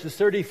meal, verses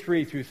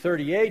 33 through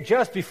 38,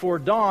 just before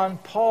dawn,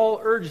 Paul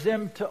urged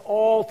them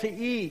all to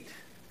eat.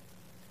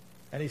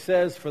 And he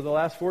says, for the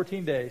last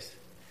 14 days,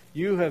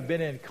 you have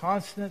been in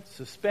constant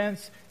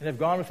suspense and have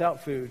gone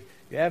without food.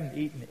 You haven't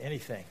eaten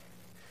anything.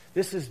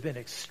 This has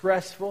been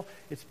stressful.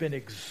 It's been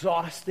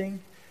exhausting.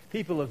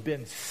 People have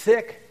been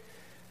sick.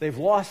 They've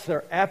lost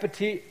their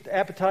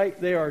appetite.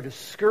 They are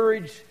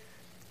discouraged.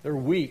 They're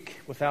weak,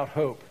 without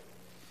hope.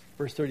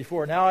 Verse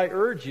 34, now I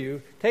urge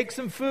you, take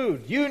some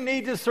food. You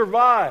need to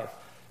survive.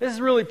 This is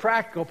really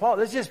practical. Paul,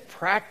 this is just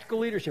practical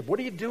leadership. What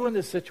do you do in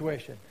this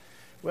situation?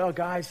 Well,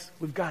 guys,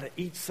 we've got to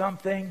eat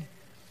something.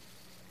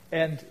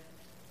 And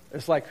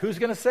it's like, who's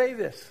going to say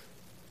this?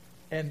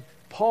 And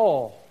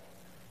Paul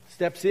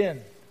steps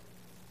in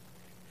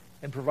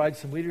and provides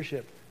some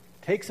leadership.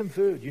 Take some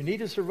food. You need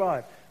to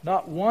survive.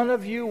 Not one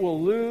of you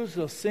will lose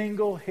a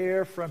single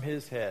hair from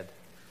his head.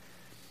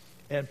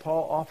 And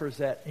Paul offers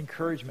that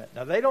encouragement.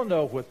 Now, they don't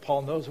know what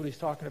Paul knows what he's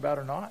talking about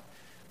or not.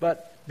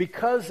 But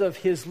because of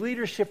his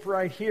leadership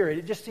right here,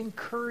 it just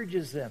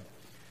encourages them.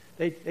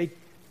 They're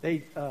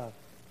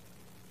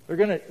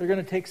going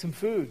to take some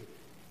food.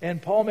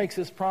 And Paul makes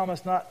this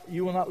promise,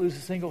 you will not lose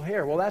a single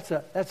hair. Well,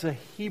 that's a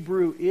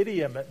Hebrew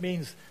idiom. It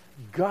means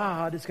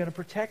God is going to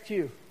protect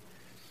you.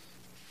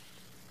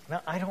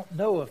 Now, I don't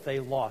know if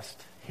they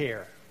lost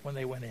hair when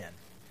they went in.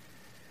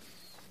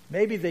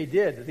 Maybe they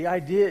did. The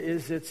idea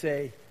is it's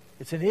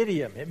an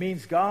idiom. It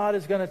means God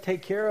is going to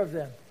take care of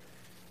them.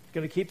 He's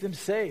going to keep them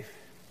safe.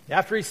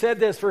 After he said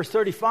this, verse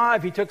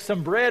 35, he took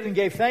some bread and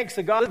gave thanks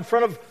to God in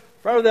front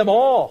of them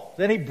all.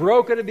 Then he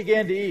broke it and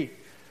began to eat.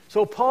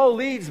 So Paul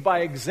leads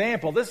by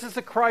example. This is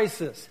a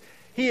crisis.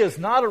 He is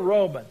not a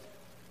Roman,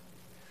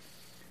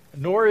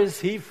 nor is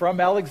he from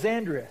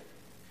Alexandria.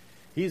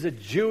 He's a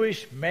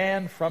Jewish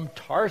man from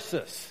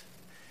Tarsus.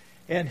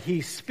 And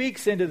he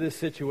speaks into this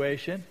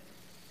situation.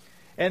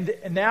 And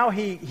now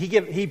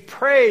he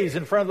prays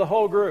in front of the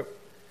whole group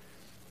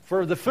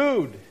for the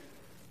food.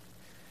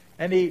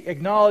 And he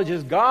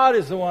acknowledges God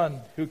is the one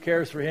who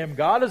cares for him.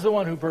 God is the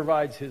one who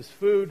provides his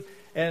food.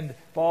 And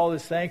Paul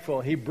is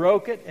thankful. He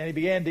broke it and he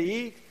began to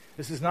eat.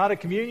 This is not a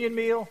communion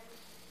meal.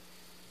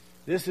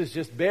 This is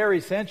just bare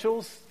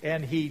essentials.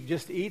 And he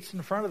just eats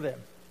in front of them.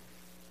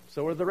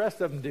 So what do the rest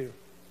of them do?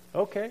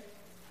 Okay,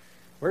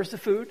 where's the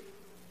food?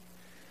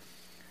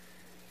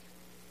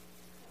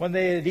 When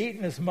they had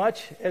eaten as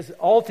much as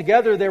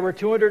altogether, there were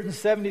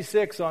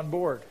 276 on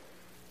board.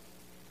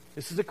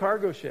 This is a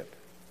cargo ship.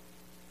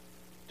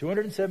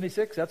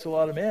 276, that's a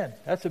lot of men.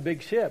 That's a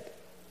big ship.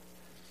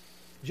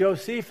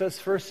 Josephus,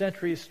 first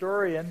century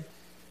historian,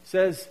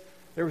 says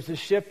there was a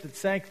ship that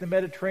sank in the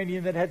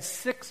Mediterranean that had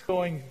 6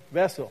 going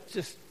vessels.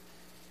 Just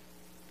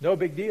no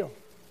big deal.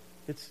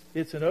 It's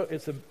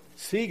a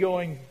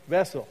sea-going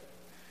vessel.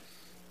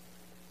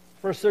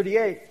 Verse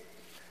 38,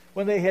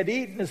 when they had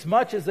eaten as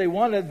much as they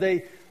wanted,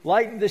 they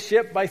lightened the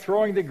ship by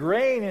throwing the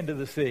grain into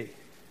the sea.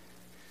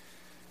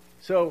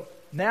 So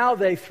now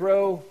they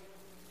throw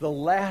the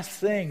last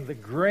thing, the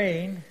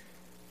grain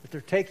that they're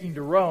taking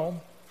to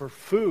Rome for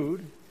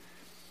food.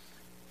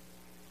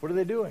 What are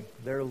they doing?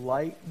 They're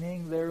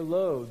lightening their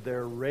load.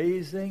 They're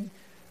raising.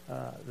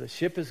 The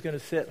ship is going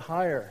to sit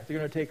higher. They're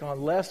going to take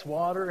on less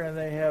water, and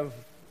they have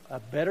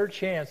a better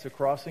chance of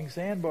crossing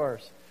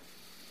sandbars.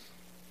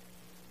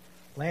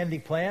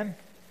 Landing plan,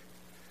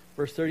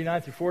 verse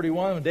 39 through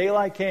 41. When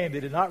daylight came,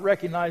 they did not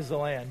recognize the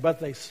land, but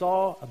they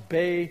saw a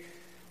bay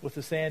with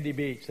a sandy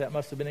beach. That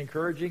must have been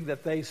encouraging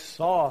that they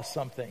saw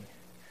something.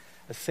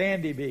 A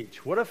sandy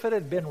beach. What if it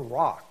had been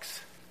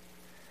rocks?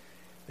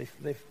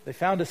 They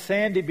found a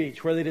sandy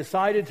beach where they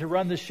decided to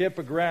run the ship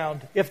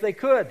aground if they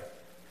could.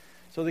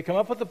 So they come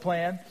up with a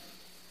plan.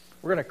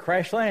 We're going to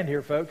crash land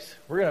here, folks.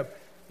 We're going to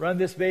run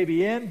this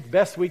baby in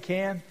best we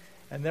can,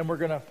 and then we're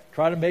going to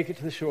try to make it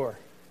to the shore.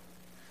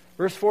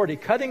 Verse 40,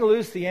 cutting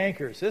loose the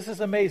anchors. This is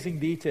amazing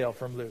detail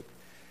from Luke.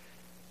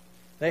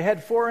 They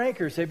had 4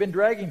 anchors they've been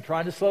dragging,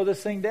 trying to slow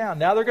this thing down.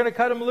 Now they're going to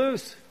cut them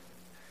loose.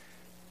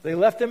 They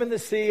left them in the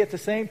sea at the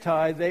same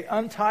tide. They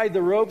untied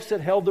the ropes that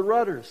held the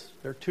rudders.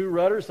 There are 2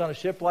 rudders on a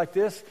ship like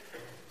this.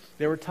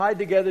 They were tied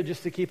together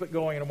just to keep it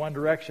going in one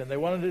direction. They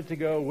wanted it to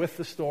go with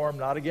the storm,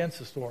 not against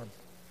the storm.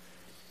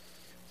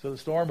 So the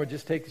storm would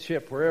just take the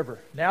ship wherever.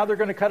 Now they're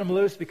going to cut them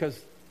loose because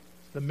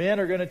the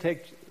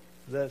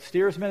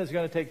steersman is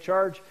going to take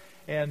charge,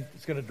 and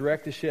it's going to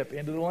direct the ship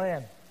into the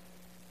land.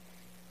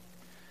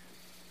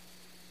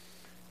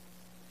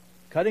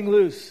 Cutting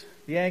loose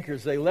the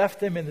anchors, they left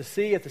them in the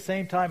sea at the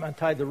same time,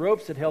 untied the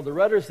ropes that held the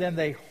rudders. Then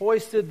they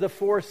hoisted the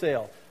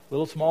foresail,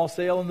 little small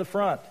sail in the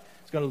front.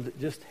 It's going to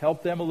just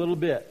help them a little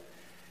bit.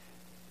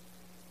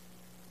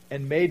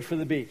 And made for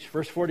the beach.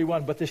 Verse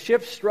 41, but the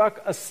ship struck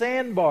a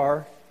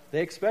sandbar,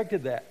 they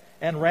expected that,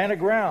 and ran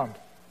aground.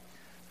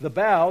 The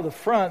bow, the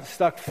front,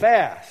 stuck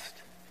fast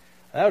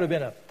That would have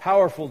been a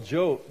powerful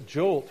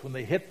jolt when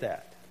they hit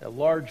that. A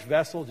large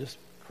vessel just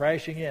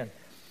crashing in.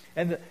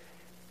 And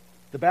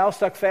the bow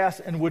stuck fast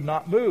and would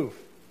not move.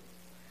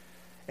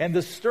 And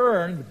the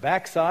stern, the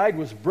backside,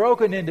 was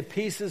broken into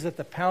pieces at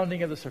the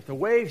pounding of the surf. The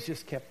waves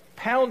just kept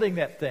pounding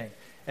that thing.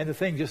 And the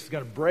thing just is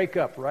going to break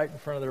up right in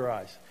front of their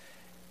eyes.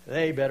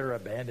 They better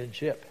abandon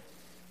ship.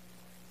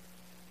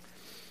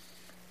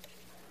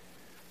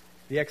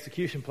 The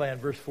execution plan,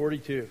 verse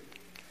 42.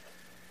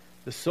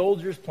 The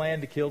soldiers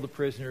planned to kill the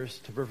prisoners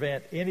to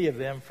prevent any of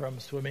them from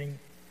swimming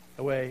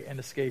away and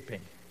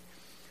escaping.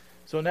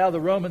 So now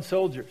the Roman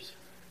soldiers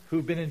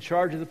who've been in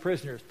charge of the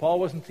prisoners. Paul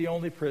wasn't the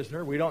only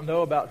prisoner. We don't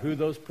know about who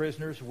those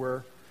prisoners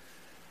were.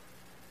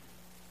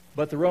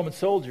 But the Roman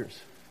soldiers.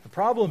 The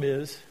problem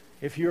is,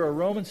 if you're a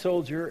Roman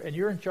soldier and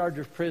you're in charge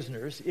of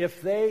prisoners,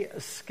 if they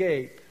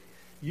escape,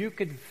 you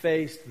could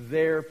face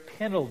their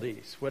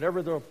penalties,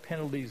 whatever their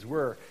penalties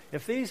were.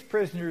 If these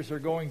prisoners are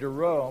going to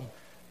Rome,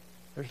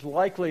 there's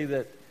likely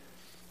that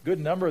a good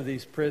number of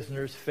these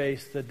prisoners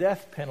face the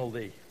death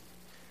penalty.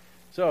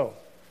 So,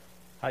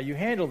 how you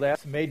handle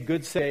that made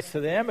good sense to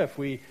them. If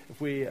we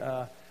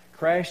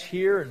crash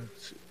here, and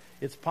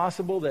it's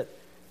possible that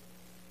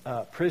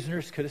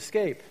prisoners could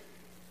escape.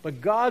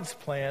 But God's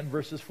plan,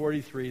 verses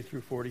 43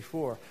 through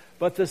 44.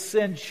 But the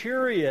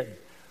centurion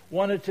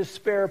wanted to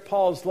spare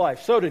Paul's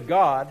life. So did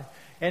God,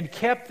 and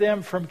kept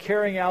them from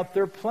carrying out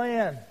their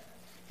plan.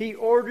 He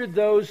ordered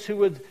those who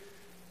would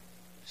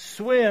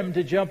swim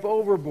to jump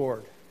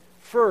overboard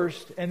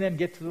first and then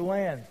get to the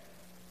land.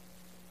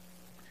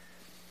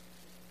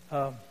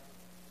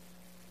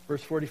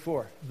 Verse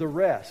 44. The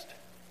rest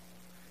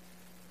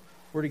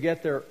were to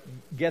get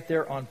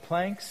there on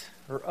planks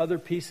or other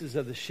pieces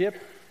of the ship.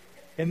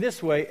 In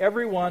this way,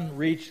 everyone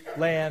reached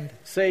land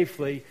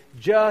safely,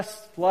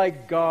 just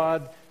like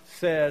God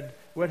said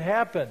would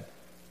happen.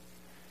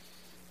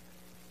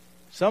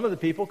 Some of the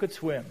people could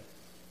swim,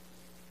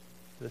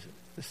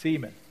 the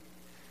seamen.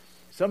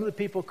 Some of the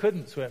people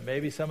couldn't swim.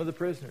 Maybe some of the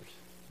prisoners.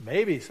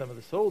 Maybe some of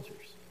the soldiers.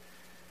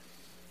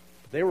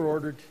 But they were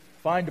ordered,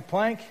 find a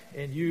plank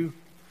and you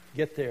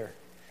get there.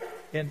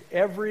 And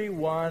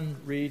everyone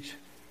reached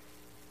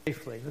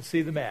safely. Let's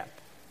see the map.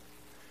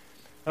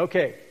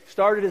 Okay,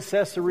 started at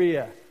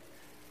Caesarea,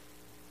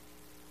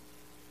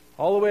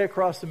 all the way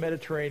across the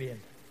Mediterranean.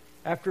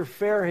 After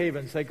Fair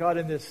Havens, they got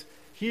in this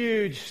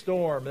huge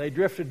storm. They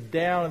drifted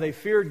down and they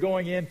feared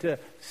going into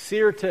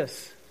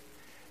Syrtis.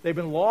 They've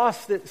been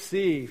lost at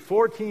sea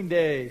 14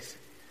 days.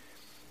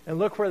 And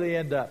look where they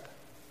end up.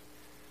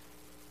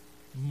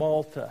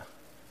 Malta.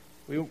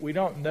 We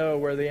don't know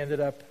where they ended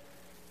up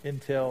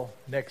until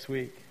next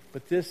week.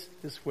 But this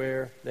is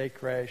where they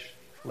crash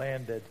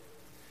landed.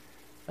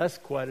 That's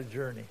quite a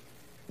journey.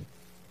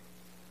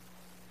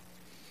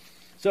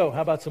 So,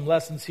 how about some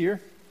lessons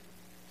here?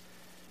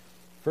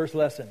 First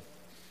lesson.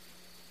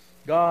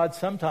 God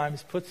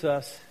sometimes puts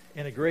us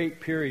in a great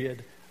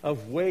period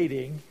of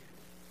waiting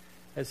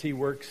as He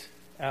works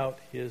out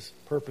His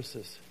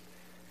purposes.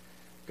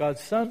 God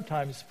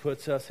sometimes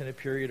puts us in a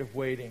period of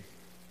waiting.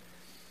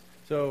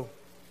 So,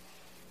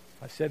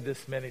 I've said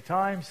this many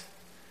times.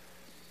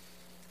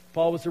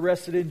 Paul was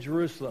arrested in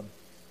Jerusalem.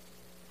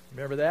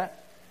 Remember that?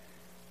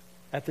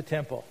 At the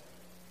temple.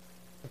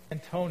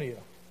 Antonia.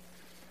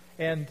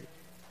 And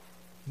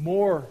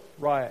more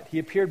riot. He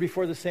appeared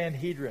before the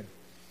Sanhedrin.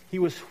 He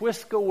was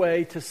whisked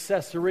away to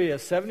Caesarea,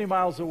 70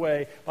 miles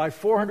away, by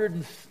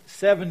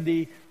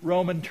 470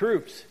 Roman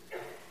troops.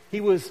 He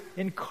was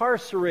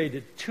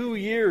incarcerated 2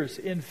 years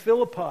in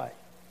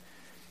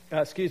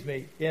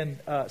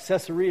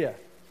Caesarea.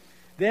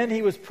 Then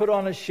he was put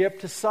on a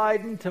ship to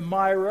Sidon, to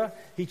Myra.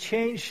 He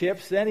changed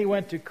ships. Then he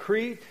went to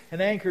Crete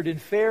and anchored in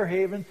Fair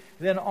Haven.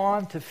 Then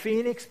on to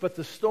Phoenix. But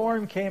the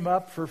storm came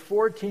up for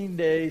 14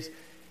 days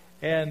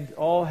and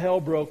all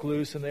hell broke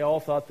loose and they all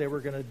thought they were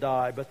going to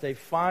die. But they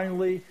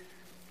finally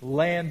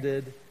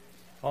landed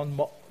on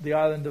the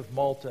island of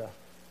Malta.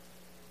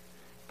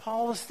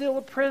 Paul is still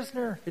a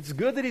prisoner. It's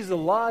good that he's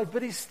alive,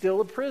 but he's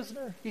still a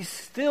prisoner. He's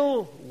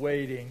still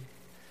waiting.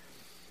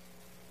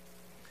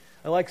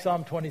 I like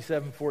Psalm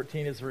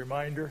 27:14 as a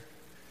reminder.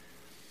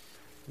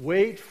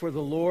 Wait for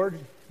the Lord,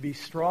 be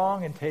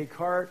strong and take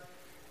heart,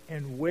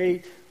 and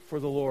wait for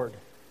the Lord.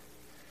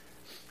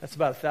 That's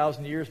about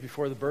 1,000 years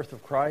before the birth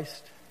of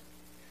Christ.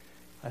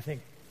 I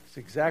think it's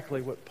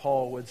exactly what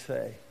Paul would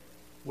say.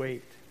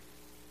 Wait.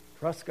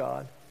 Trust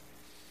God.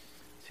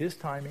 It's His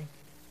timing.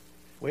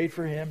 Wait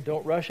for Him.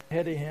 Don't rush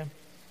ahead of Him.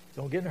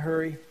 Don't get in a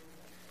hurry.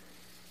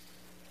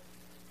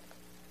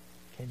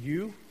 Can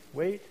you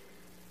wait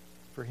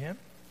for Him?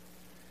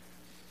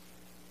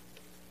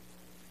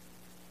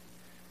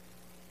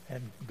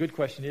 And good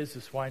question is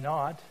why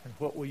not? And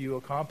what will you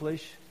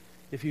accomplish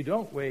if you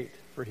don't wait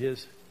for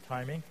His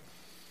timing?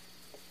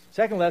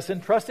 Second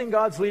lesson, trusting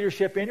God's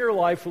leadership in your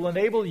life will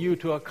enable you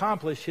to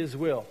accomplish His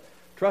will.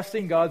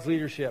 Trusting God's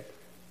leadership.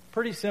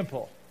 Pretty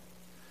simple.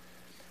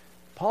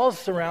 Paul's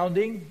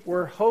surroundings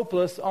were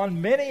hopeless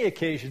on many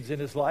occasions in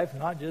his life,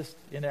 not just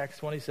in Acts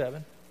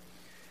 27.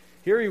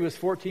 Here he was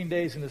 14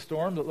 days in the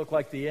storm that looked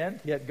like the end,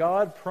 yet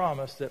God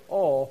promised that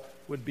all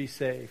would be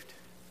saved.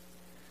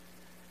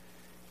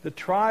 The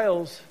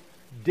trials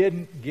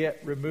didn't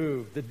get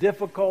removed. The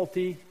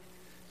difficulty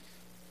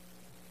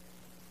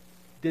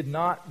did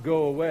not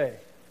go away.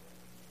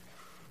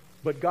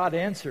 But God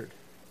answered.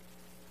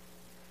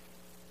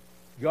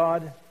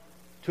 God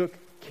took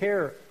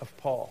care of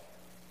Paul.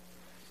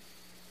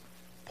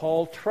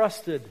 Paul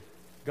trusted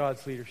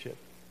God's leadership.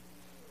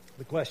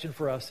 The question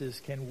for us is,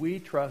 can we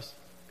trust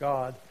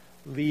God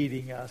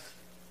leading us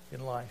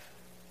in life?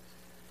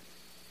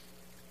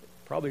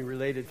 Probably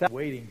related to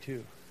waiting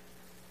too.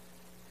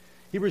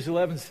 Hebrews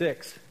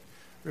 11:6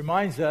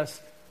 reminds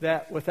us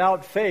that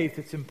without faith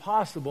it's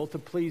impossible to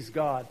please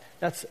God.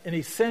 That's an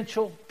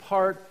essential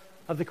part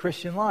of the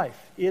Christian life.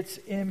 It's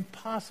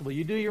impossible.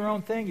 You do your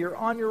own thing, you're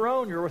on your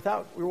own, you're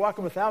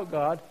walking without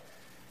God.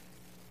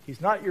 He's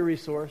not your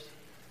resource.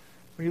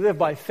 When you live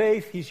by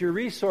faith, He's your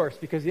resource,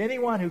 because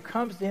anyone who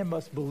comes to Him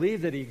must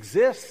believe that He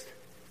exists.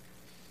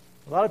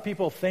 A lot of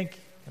people think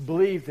and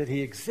believe that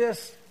He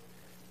exists,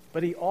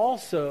 but He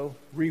also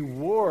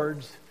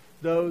rewards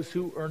those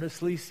who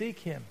earnestly seek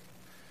Him.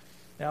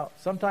 Now,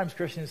 sometimes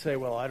Christians say,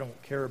 well, I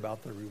don't care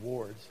about the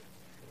rewards.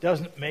 It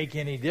doesn't make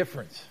any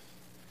difference.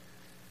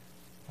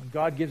 When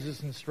God gives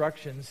us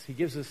instructions, He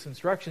gives us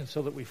instructions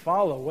so that we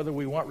follow, whether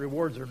we want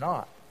rewards or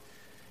not.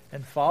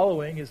 And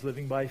following is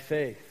living by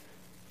faith.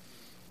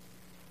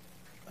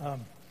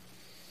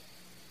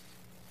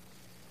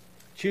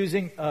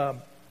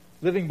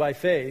 Living by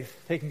faith,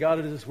 taking God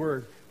at His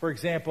word. For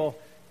example,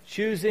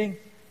 choosing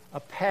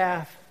a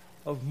path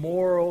of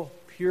moral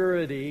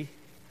purity,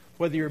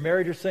 whether you're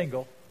married or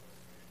single,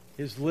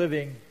 is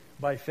living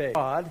by faith.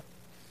 God,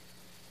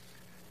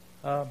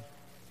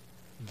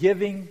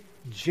 giving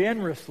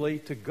generously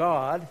to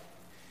God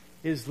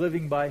is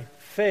living by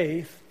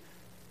faith,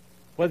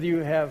 whether you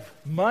have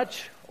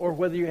much or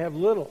whether you have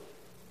little.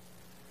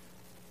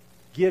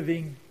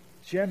 Giving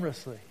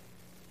generously.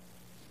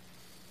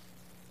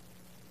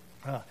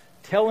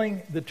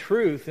 Telling the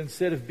truth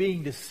instead of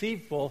being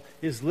deceitful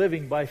is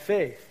living by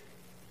faith.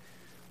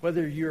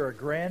 Whether you're a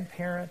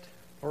grandparent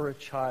or a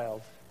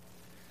child,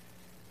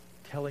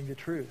 telling the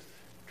truth.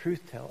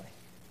 Truth-telling.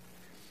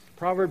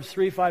 Proverbs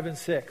 3, 5, and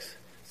 6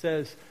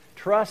 says,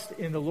 trust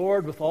in the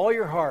Lord with all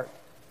your heart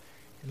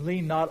and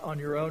lean not on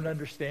your own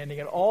understanding.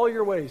 In all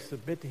your ways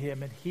submit to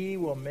Him, and He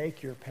will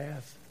make your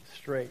paths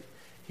straight.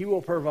 He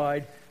will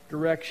provide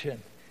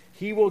direction.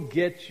 He will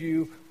get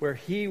you where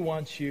He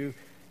wants you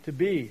to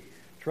be.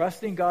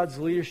 Trusting God's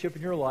leadership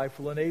in your life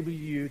will enable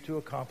you to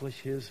accomplish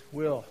His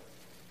will.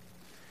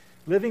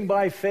 Living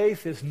by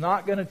faith is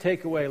not going to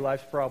take away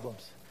life's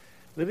problems.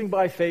 Living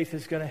by faith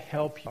is going to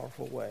help you in a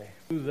powerful way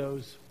through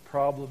those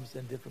problems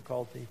and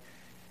difficulty,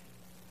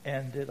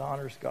 and it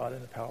honors God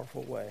in a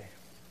powerful way.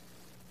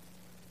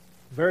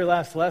 Very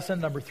last lesson,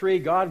 number 3,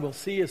 God will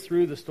see us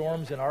through the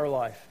storms in our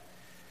life.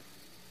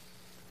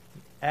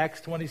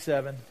 Acts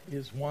 27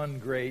 is one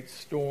great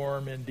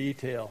storm in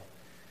detail.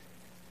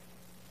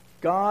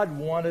 God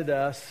wanted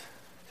us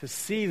to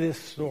see this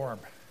storm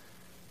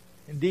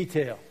in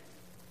detail.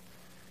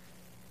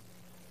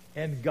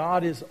 And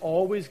God is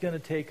always going to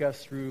take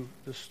us through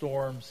the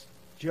storms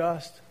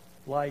just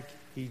like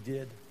He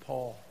did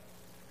Paul.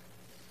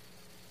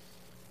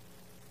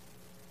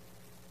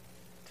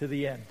 To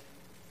the end.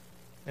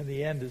 And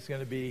the end is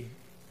going to be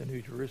the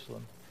New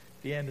Jerusalem.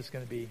 The end is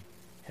going to be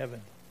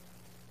heaven.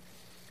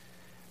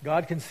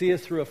 God can see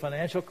us through a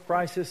financial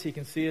crisis. He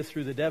can see us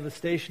through the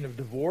devastation of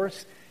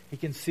divorce. He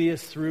can see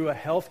us through a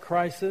health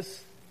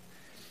crisis.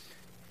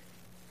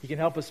 He can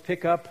help us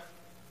pick up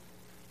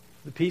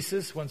the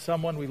pieces when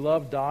someone we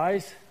love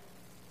dies.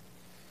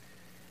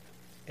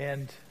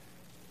 And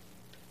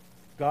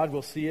God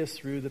will see us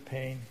through the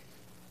pain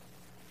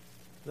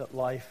that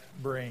life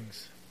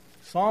brings.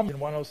 Psalm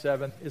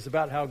 107 is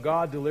about how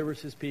God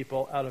delivers His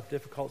people out of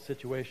difficult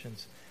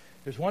situations.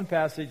 There's one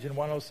passage in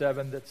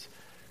 107 that's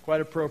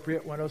quite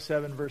appropriate,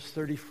 107 verse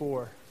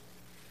 34.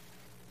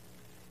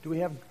 Do we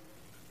have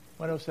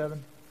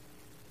 107?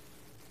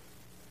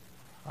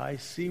 I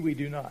see we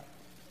do not.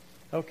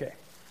 Okay,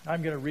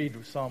 I'm going to read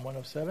Psalm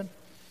 107,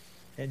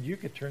 and you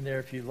could turn there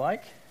if you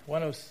like.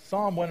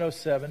 Psalm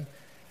 107,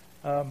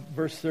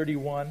 verse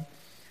 31.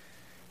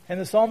 And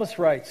the psalmist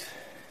writes,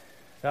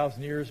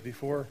 1,000 years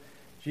before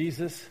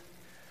Jesus,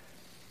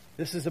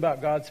 this is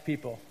about God's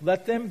people.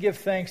 Let them give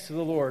thanks to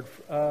the Lord.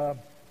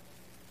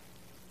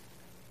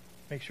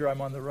 Make sure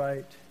I'm on the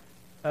right.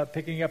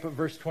 Picking up at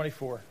verse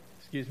 24.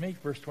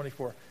 Verse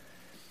 24.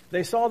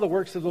 They saw the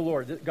works of the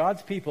Lord.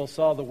 God's people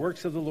saw the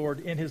works of the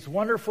Lord in His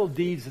wonderful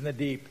deeds in the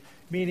deep,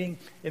 meaning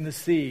in the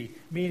sea,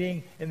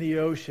 meaning in the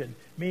ocean,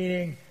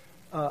 meaning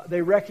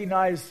they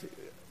recognized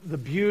the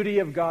beauty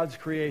of God's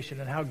creation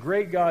and how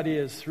great God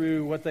is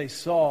through what they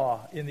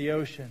saw in the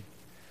ocean.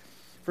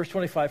 Verse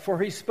 25, for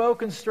He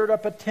spoke and stirred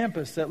up a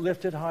tempest that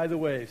lifted high the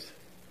waves.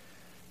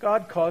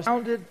 God caused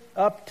sounded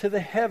up to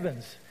the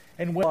heavens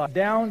and went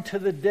down to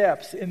the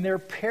depths. In their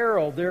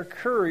peril, their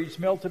courage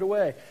melted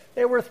away.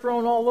 They were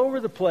thrown all over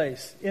the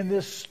place in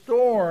this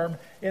storm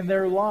in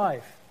their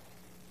life.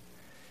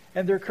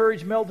 and their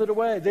courage melted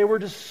away. They were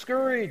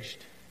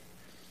discouraged.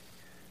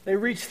 They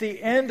reached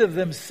the end of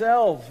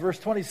themselves. Verse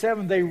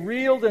 27, they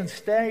reeled and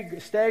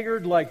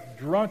staggered like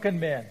drunken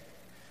men,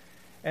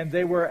 and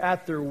they were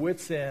at their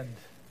wits' end.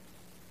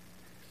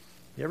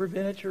 You ever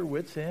been at your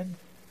wits' end?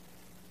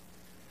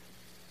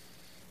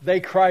 They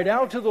cried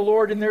out to the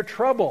Lord in their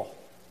trouble,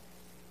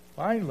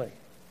 finally,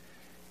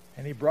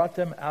 and He brought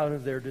them out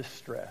of their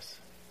distress.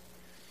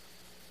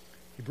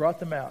 He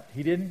brought them out.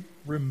 He didn't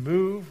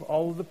remove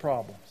all of the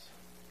problems.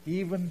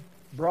 He even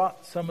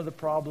brought some of the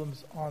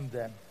problems on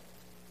them.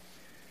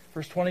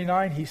 Verse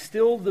 29, He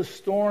stilled the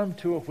storm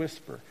to a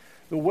whisper.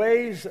 The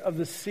waves of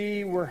the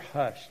sea were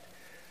hushed.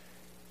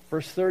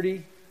 Verse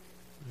 30,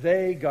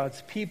 they,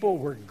 God's people,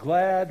 were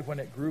glad when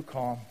it grew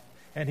calm,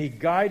 and He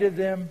guided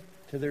them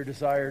to their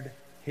desired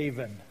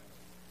haven.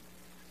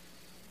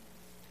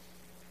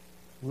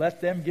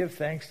 Let them give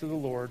thanks to the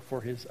Lord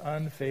for His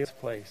unfailing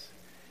place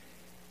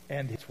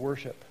and His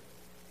worship.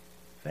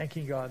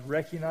 Thanking God,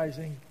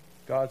 recognizing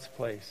God's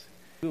place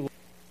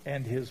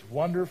and His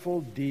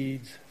wonderful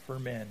deeds for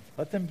men.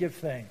 Let them give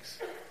thanks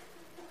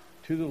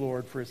to the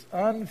Lord for His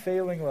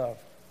unfailing love.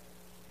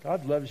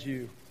 God loves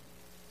you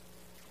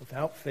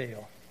without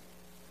fail,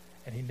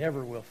 and He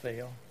never will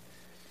fail.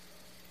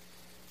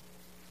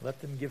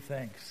 Let them give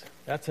thanks.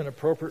 That's an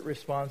appropriate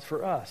response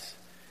for us,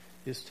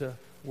 is to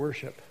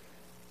worship.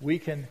 We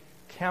can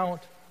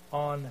count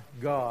on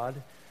God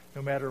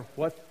no matter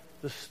what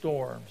the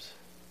storms.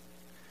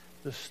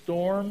 The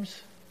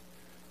storms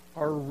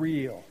are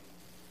real.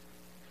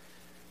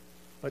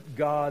 But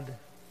God's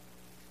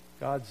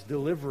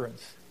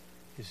deliverance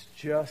is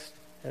just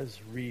as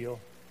real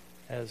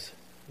as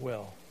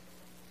well.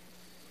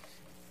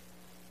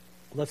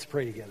 Let's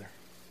pray together.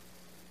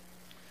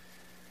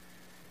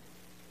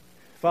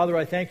 Father,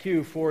 I thank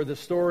You for the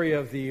story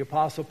of the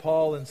Apostle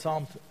Paul in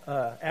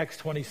Acts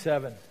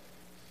 27,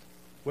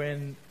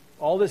 when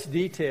all this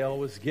detail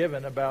was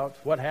given about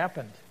what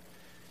happened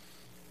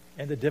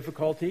and the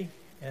difficulty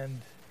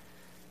and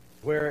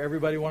where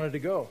everybody wanted to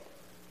go.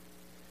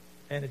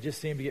 And it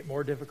just seemed to get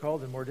more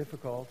difficult and more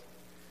difficult.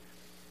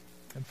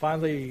 And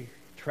finally,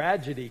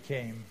 tragedy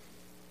came.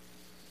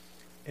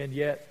 And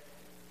yet,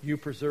 You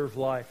preserved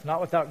life.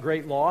 Not without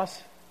great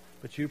loss,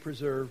 but You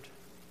preserved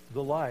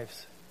the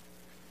lives.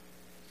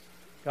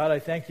 God, I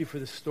thank You for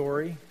this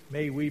story.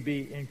 May we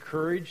be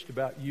encouraged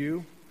about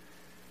You.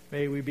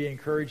 May we be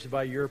encouraged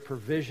by Your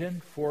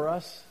provision for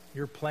us,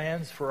 Your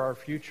plans for our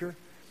future,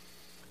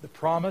 the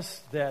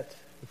promise that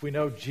if we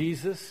know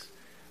Jesus,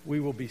 we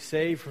will be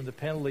saved from the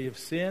penalty of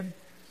sin,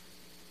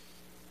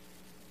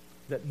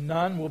 that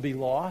none will be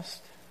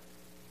lost,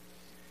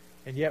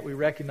 and yet we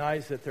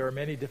recognize that there are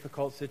many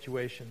difficult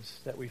situations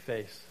that we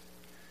face.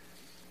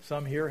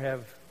 Some here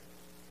have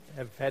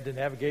had to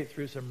navigate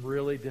through some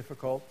really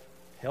difficult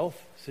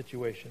health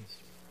situations.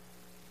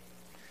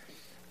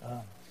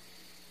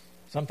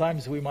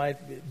 Sometimes we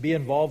might be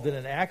involved in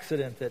an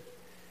accident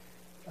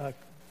that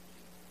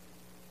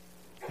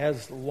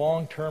has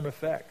long-term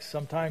effects.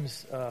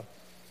 Sometimes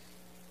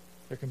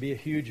there can be a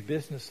huge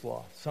business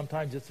loss.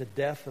 Sometimes it's a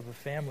death of a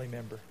family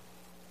member.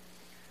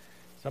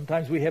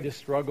 Sometimes we have to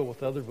struggle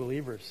with other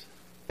believers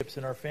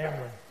in our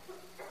family.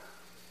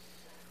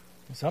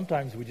 And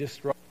sometimes we just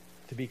struggle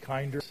to be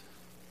kinder.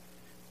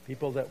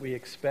 People that we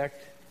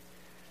expect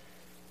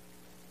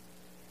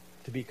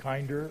to be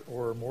kinder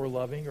or more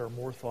loving or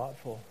more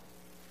thoughtful.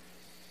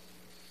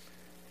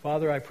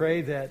 Father, I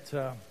pray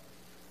that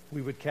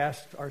we would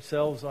cast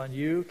ourselves on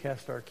You,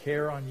 cast our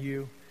care on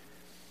You.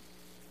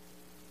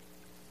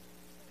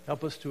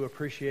 Help us to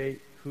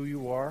appreciate who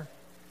You are,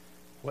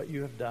 what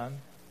You have done.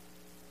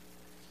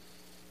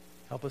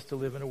 Help us to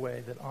live in a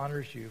way that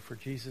honors You for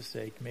Jesus'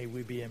 sake. May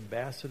we be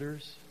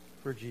ambassadors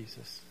for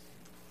Jesus.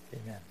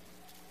 Amen.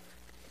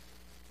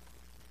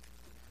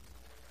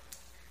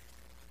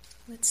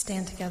 Let's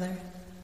stand together.